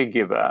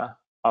caregiver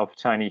of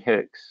Tony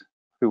Hicks,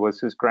 who was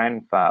his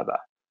grandfather,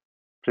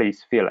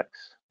 Please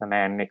Felix, the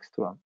man next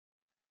to him.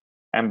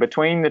 And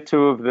between the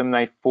two of them,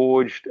 they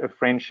forged a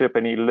friendship,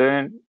 and he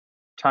learned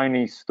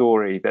Tony's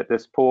story, that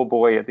this poor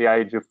boy at the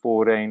age of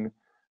 14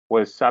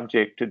 was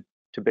subjected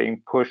to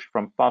being pushed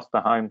from foster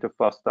home to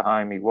foster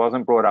home. He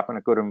wasn't brought up in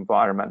a good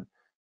environment.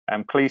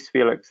 And Please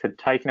Felix had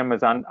taken him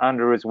as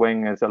under his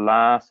wing as a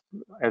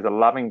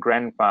loving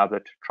grandfather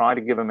to try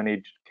to give him an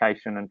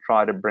education and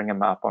try to bring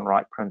him up on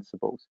right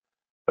principles.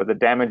 But the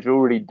damage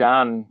already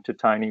done to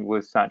Tony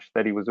was such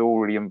that he was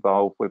already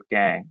involved with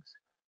gangs,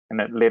 and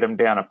it led him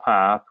down a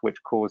path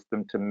which caused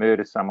him to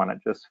murder someone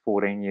at just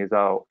 14 years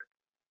old.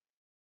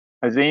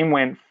 Azim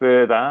went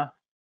further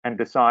and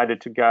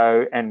decided to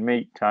go and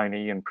meet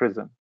Tony in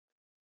prison.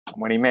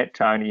 When he met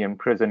Tony in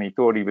prison, he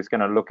thought he was going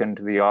to look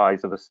into the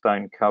eyes of a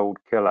stone-cold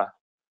killer.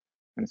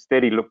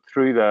 Instead, he looked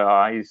through the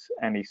eyes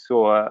and he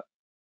saw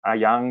a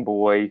young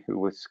boy who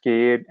was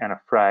scared and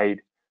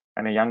afraid,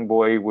 and a young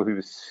boy who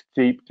was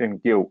steeped in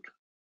guilt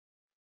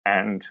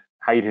and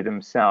hated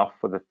himself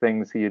for the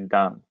things he had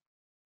done.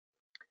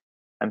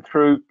 And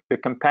through the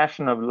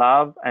compassion of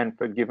love and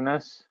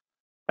forgiveness,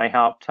 they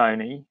helped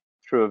Tony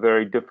through a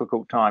very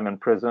difficult time in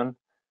prison.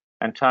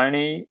 And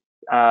Tony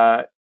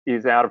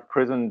is out of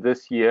prison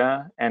this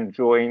year and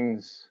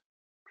joins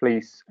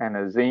Police and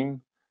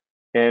Azim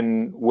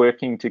in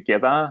working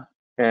together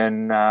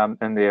in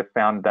their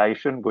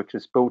foundation, which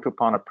is built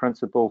upon a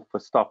principle for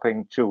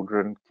stopping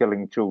children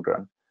killing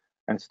children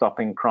and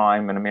stopping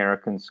crime in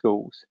American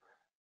schools.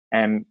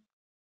 And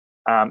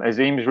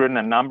Azim's written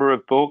a number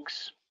of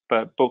books,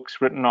 but books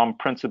written on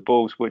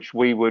principles which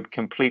we would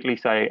completely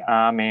say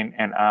amen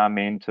and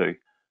amen to.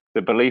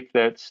 The belief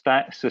that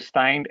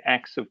sustained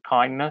acts of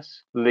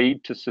kindness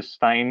lead to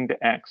sustained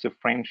acts of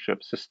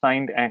friendship.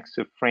 Sustained acts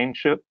of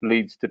friendship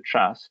leads to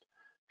trust.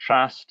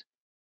 Trust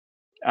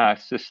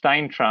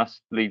sustained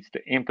trust leads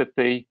to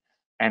empathy,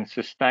 and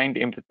sustained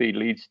empathy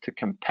leads to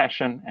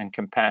compassion, and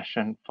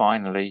compassion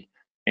finally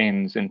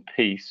ends in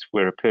peace,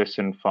 where a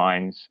person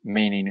finds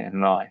meaning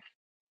in life.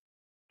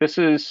 This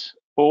is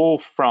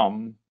all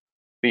from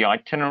the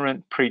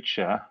itinerant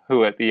preacher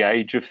who, at the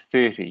age of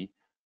 30,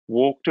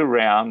 walked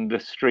around the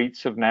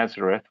streets of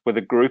Nazareth with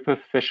a group of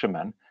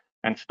fishermen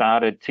and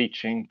started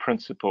teaching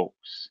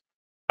principles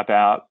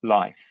about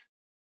life.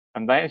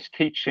 And those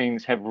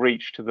teachings have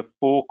reached to the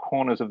four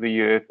corners of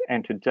the earth,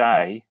 and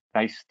today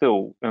they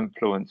still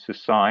influence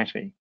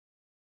society.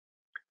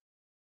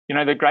 You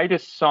know, the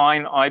greatest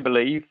sign, I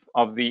believe,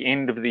 of the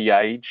end of the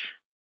age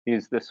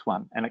is this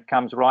one. And it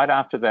comes right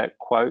after that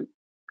quote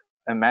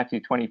in Matthew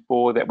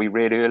 24 that we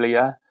read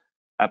earlier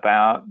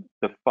about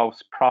the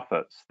false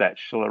prophets that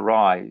shall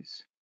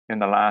arise in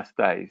the last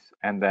days.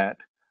 And that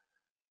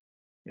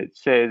it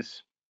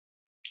says,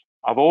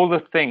 of all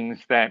the things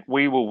that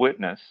we will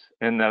witness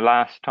in the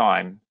last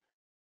time,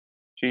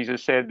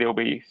 Jesus said there'll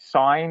be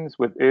signs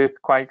with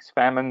earthquakes,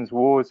 famines,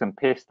 wars, and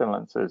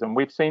pestilences, and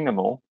we've seen them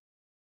all.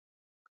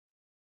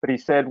 But he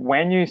said,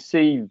 when you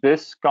see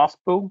this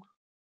gospel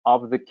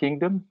of the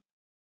kingdom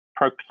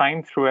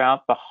proclaimed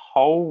throughout the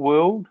whole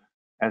world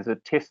as a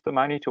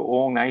testimony to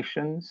all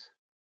nations,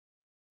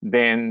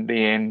 then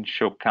the end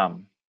shall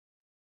come.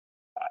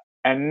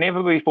 And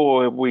never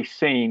before have we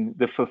seen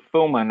the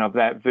fulfillment of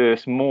that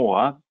verse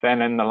more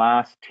than in the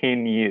last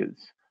 10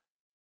 years.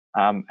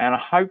 And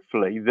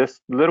hopefully this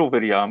little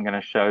video I'm going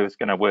to show is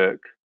going to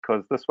work,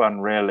 because this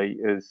one really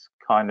is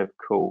kind of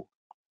cool.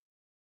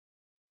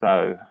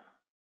 So,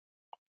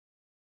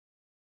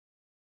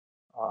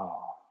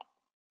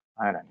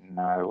 I don't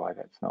know why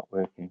that's not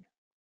working.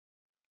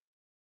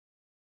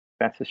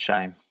 That's a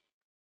shame.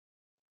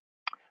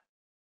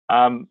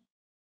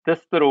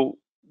 This little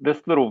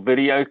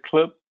video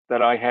clip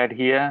that I had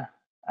here,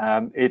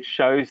 it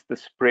shows the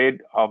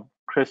spread of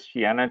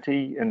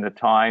Christianity in the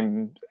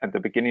time at the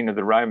beginning of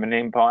the Roman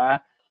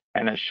Empire,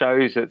 and it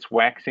shows its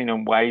waxing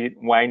and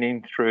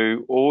waning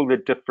through all the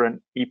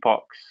different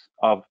epochs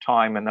of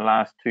time in the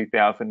last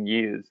 2,000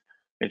 years.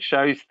 It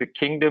shows the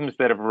kingdoms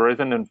that have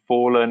risen and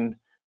fallen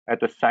at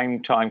the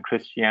same time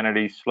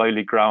Christianity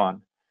slowly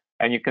growing.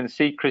 And you can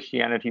see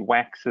Christianity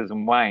waxes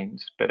and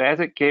wanes. But as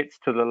it gets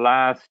to the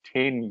last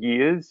 10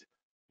 years,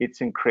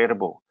 it's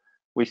incredible.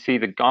 We see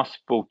the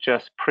gospel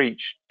just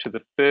preached to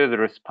the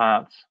furthest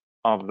parts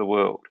of the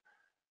world.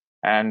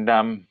 And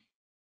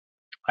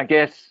I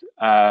guess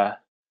I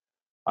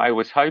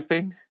was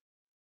hoping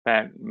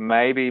that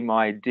maybe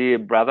my dear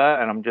brother,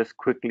 and I'm just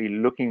quickly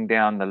looking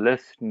down the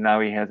list, no,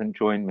 he hasn't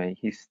joined me.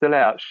 He's still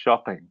out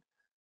shopping,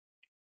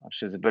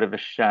 which is a bit of a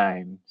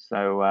shame.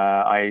 So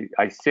I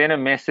sent a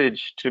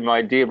message to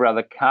my dear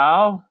brother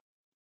Carl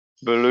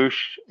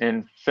Belush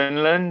in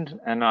Finland,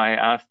 and I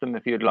asked him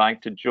if he would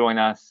like to join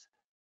us.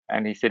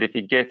 And he said if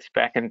he gets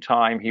back in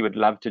time, he would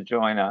love to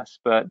join us.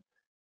 But,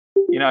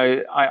 you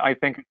know, I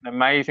think it's an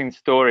amazing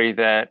story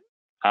that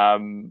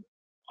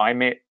I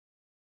met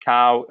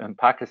Carl in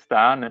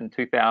Pakistan in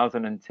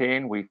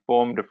 2010. We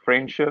formed a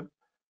friendship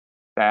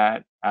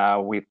that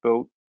we've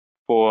built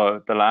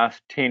for the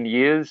last 10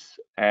 years,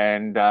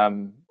 and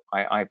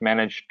I've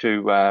managed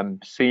to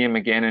see him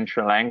again in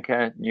Sri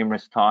Lanka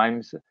numerous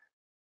times.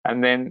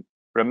 And then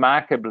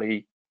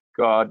remarkably,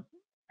 God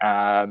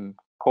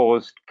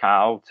caused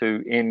Carl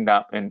to end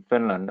up in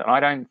Finland. And I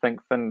don't think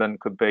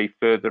Finland could be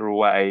further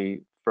away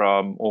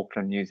from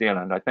Auckland, New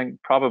Zealand. I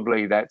think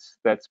probably that's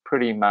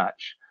pretty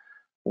much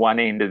one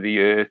end of the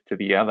earth to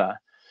the other.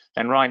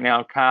 And right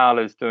now, Carl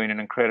is doing an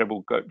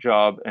incredible good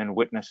job in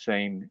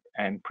witnessing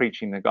and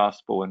preaching the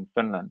gospel in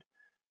Finland.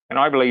 And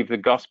I believe the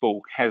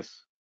gospel has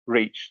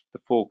reached the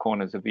four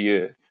corners of the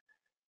earth.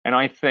 And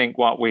I think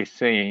what we're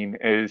seeing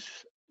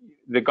is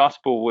the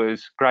gospel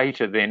was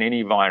greater than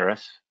any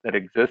virus that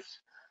exists.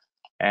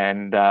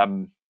 And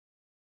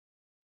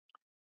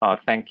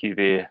thank you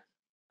there,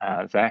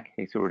 Zach.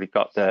 He's already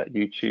got the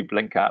YouTube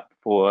link up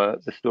for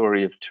the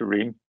story of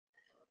Tarim.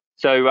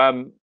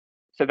 So,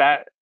 so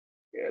that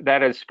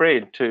has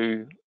spread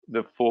to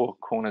the four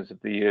corners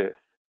of the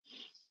earth.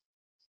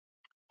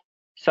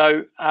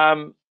 So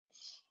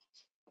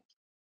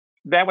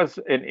that was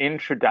an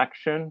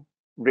introduction,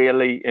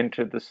 really,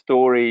 into the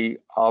story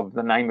of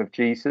the name of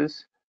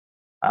Jesus.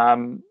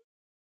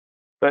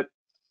 But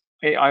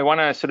I want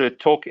to sort of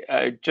talk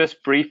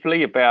just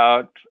briefly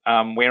about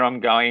where I'm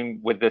going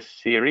with this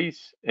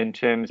series in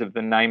terms of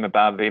the name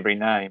above every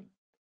name.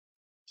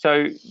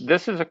 So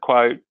this is a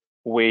quote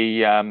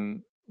we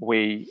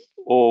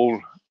all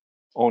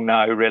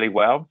know really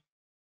well.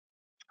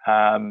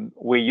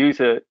 We use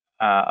it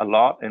a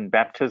lot in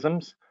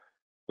baptisms,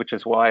 which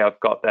is why I've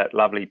got that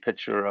lovely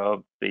picture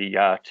of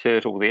the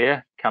turtle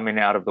there coming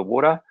out of the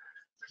water,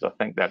 because I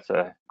think that's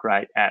a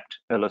great apt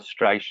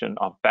illustration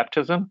of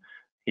baptism.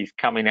 He's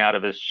coming out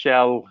of his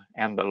shell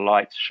and the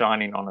light's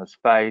shining on his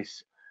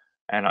face.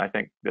 And I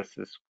think this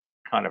is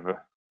kind of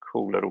a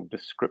cool little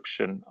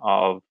description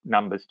of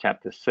Numbers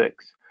chapter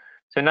 6.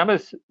 So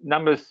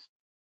Numbers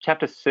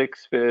chapter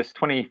 6, verse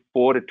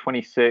 24 to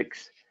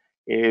 26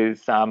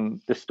 is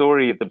the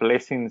story of the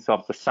blessings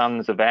of the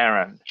sons of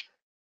Aaron.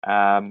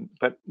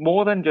 But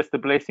more than just the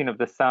blessing of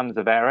the sons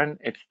of Aaron,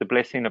 it's the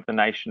blessing of the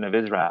nation of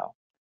Israel.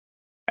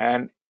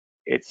 And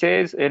it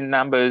says in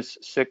Numbers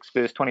 6,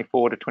 verse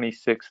 24 to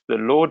 26, the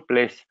Lord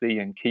bless thee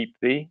and keep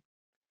thee.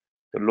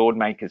 The Lord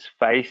make his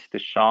face to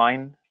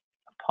shine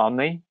upon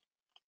thee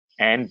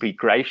and be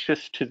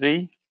gracious to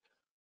thee.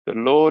 The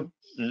Lord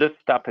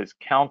lift up his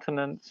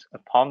countenance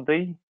upon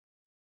thee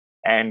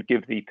and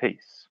give thee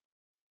peace.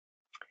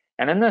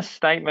 And in this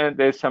statement,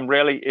 there's some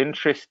really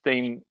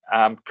interesting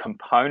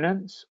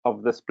components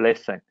of this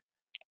blessing,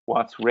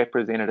 what's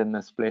represented in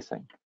this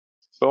blessing.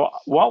 But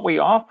what we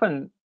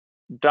often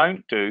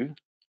don't do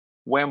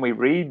when we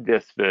read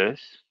this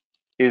verse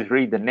is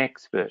read the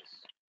next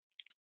verse.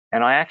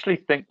 And I actually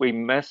think we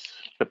miss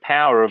the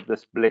power of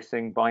this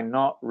blessing by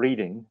not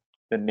reading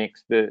the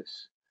next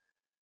verse.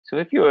 So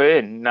if you're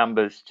in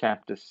Numbers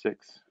chapter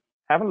 6,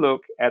 have a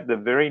look at the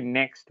very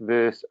next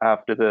verse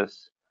after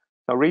this.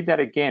 I'll read that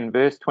again,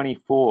 verse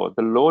 24.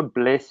 The Lord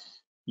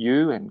bless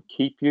you and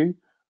keep you.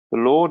 The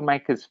Lord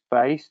make his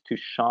face to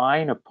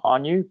shine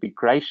upon you, be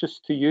gracious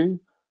to you.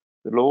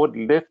 The Lord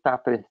lift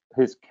up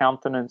his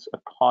countenance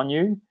upon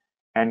you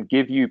and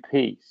give you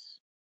peace.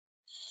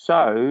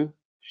 So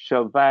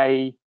shall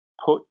they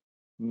put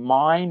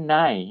my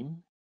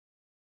name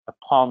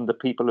upon the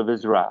people of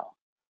Israel,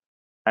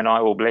 and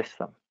I will bless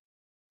them.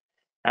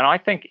 And I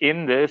think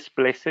in this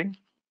blessing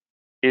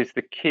is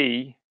the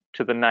key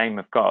to the name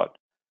of God.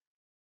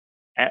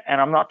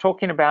 And I'm not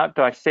talking about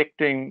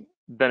dissecting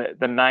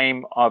the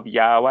name of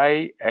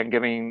Yahweh and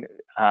giving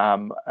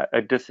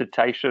a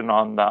dissertation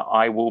on the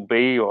I will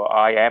be or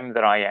I am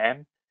that I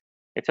am.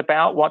 It's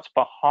about what's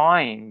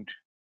behind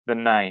the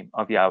name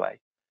of Yahweh.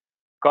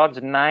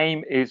 God's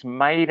name is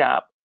made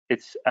up,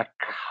 it's a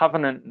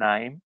covenant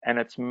name, and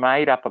it's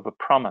made up of a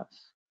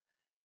promise.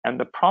 And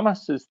the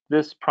promise is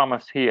this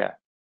promise here.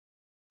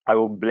 I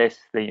will bless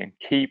thee and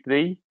keep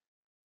thee.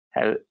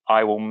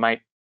 I will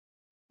make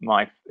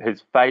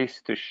his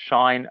face to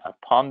shine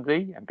upon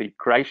thee and be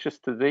gracious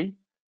to thee.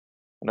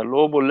 And the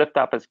Lord will lift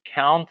up his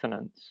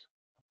countenance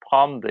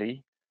upon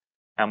thee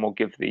and will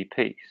give thee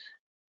peace.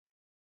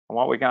 And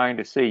what we're going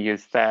to see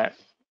is that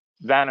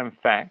in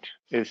fact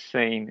is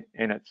seen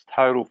in its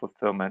total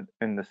fulfillment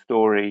in the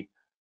story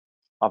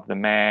of the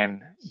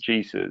man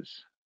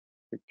Jesus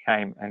who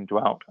came and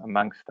dwelt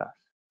amongst us.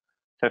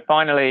 So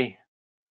finally,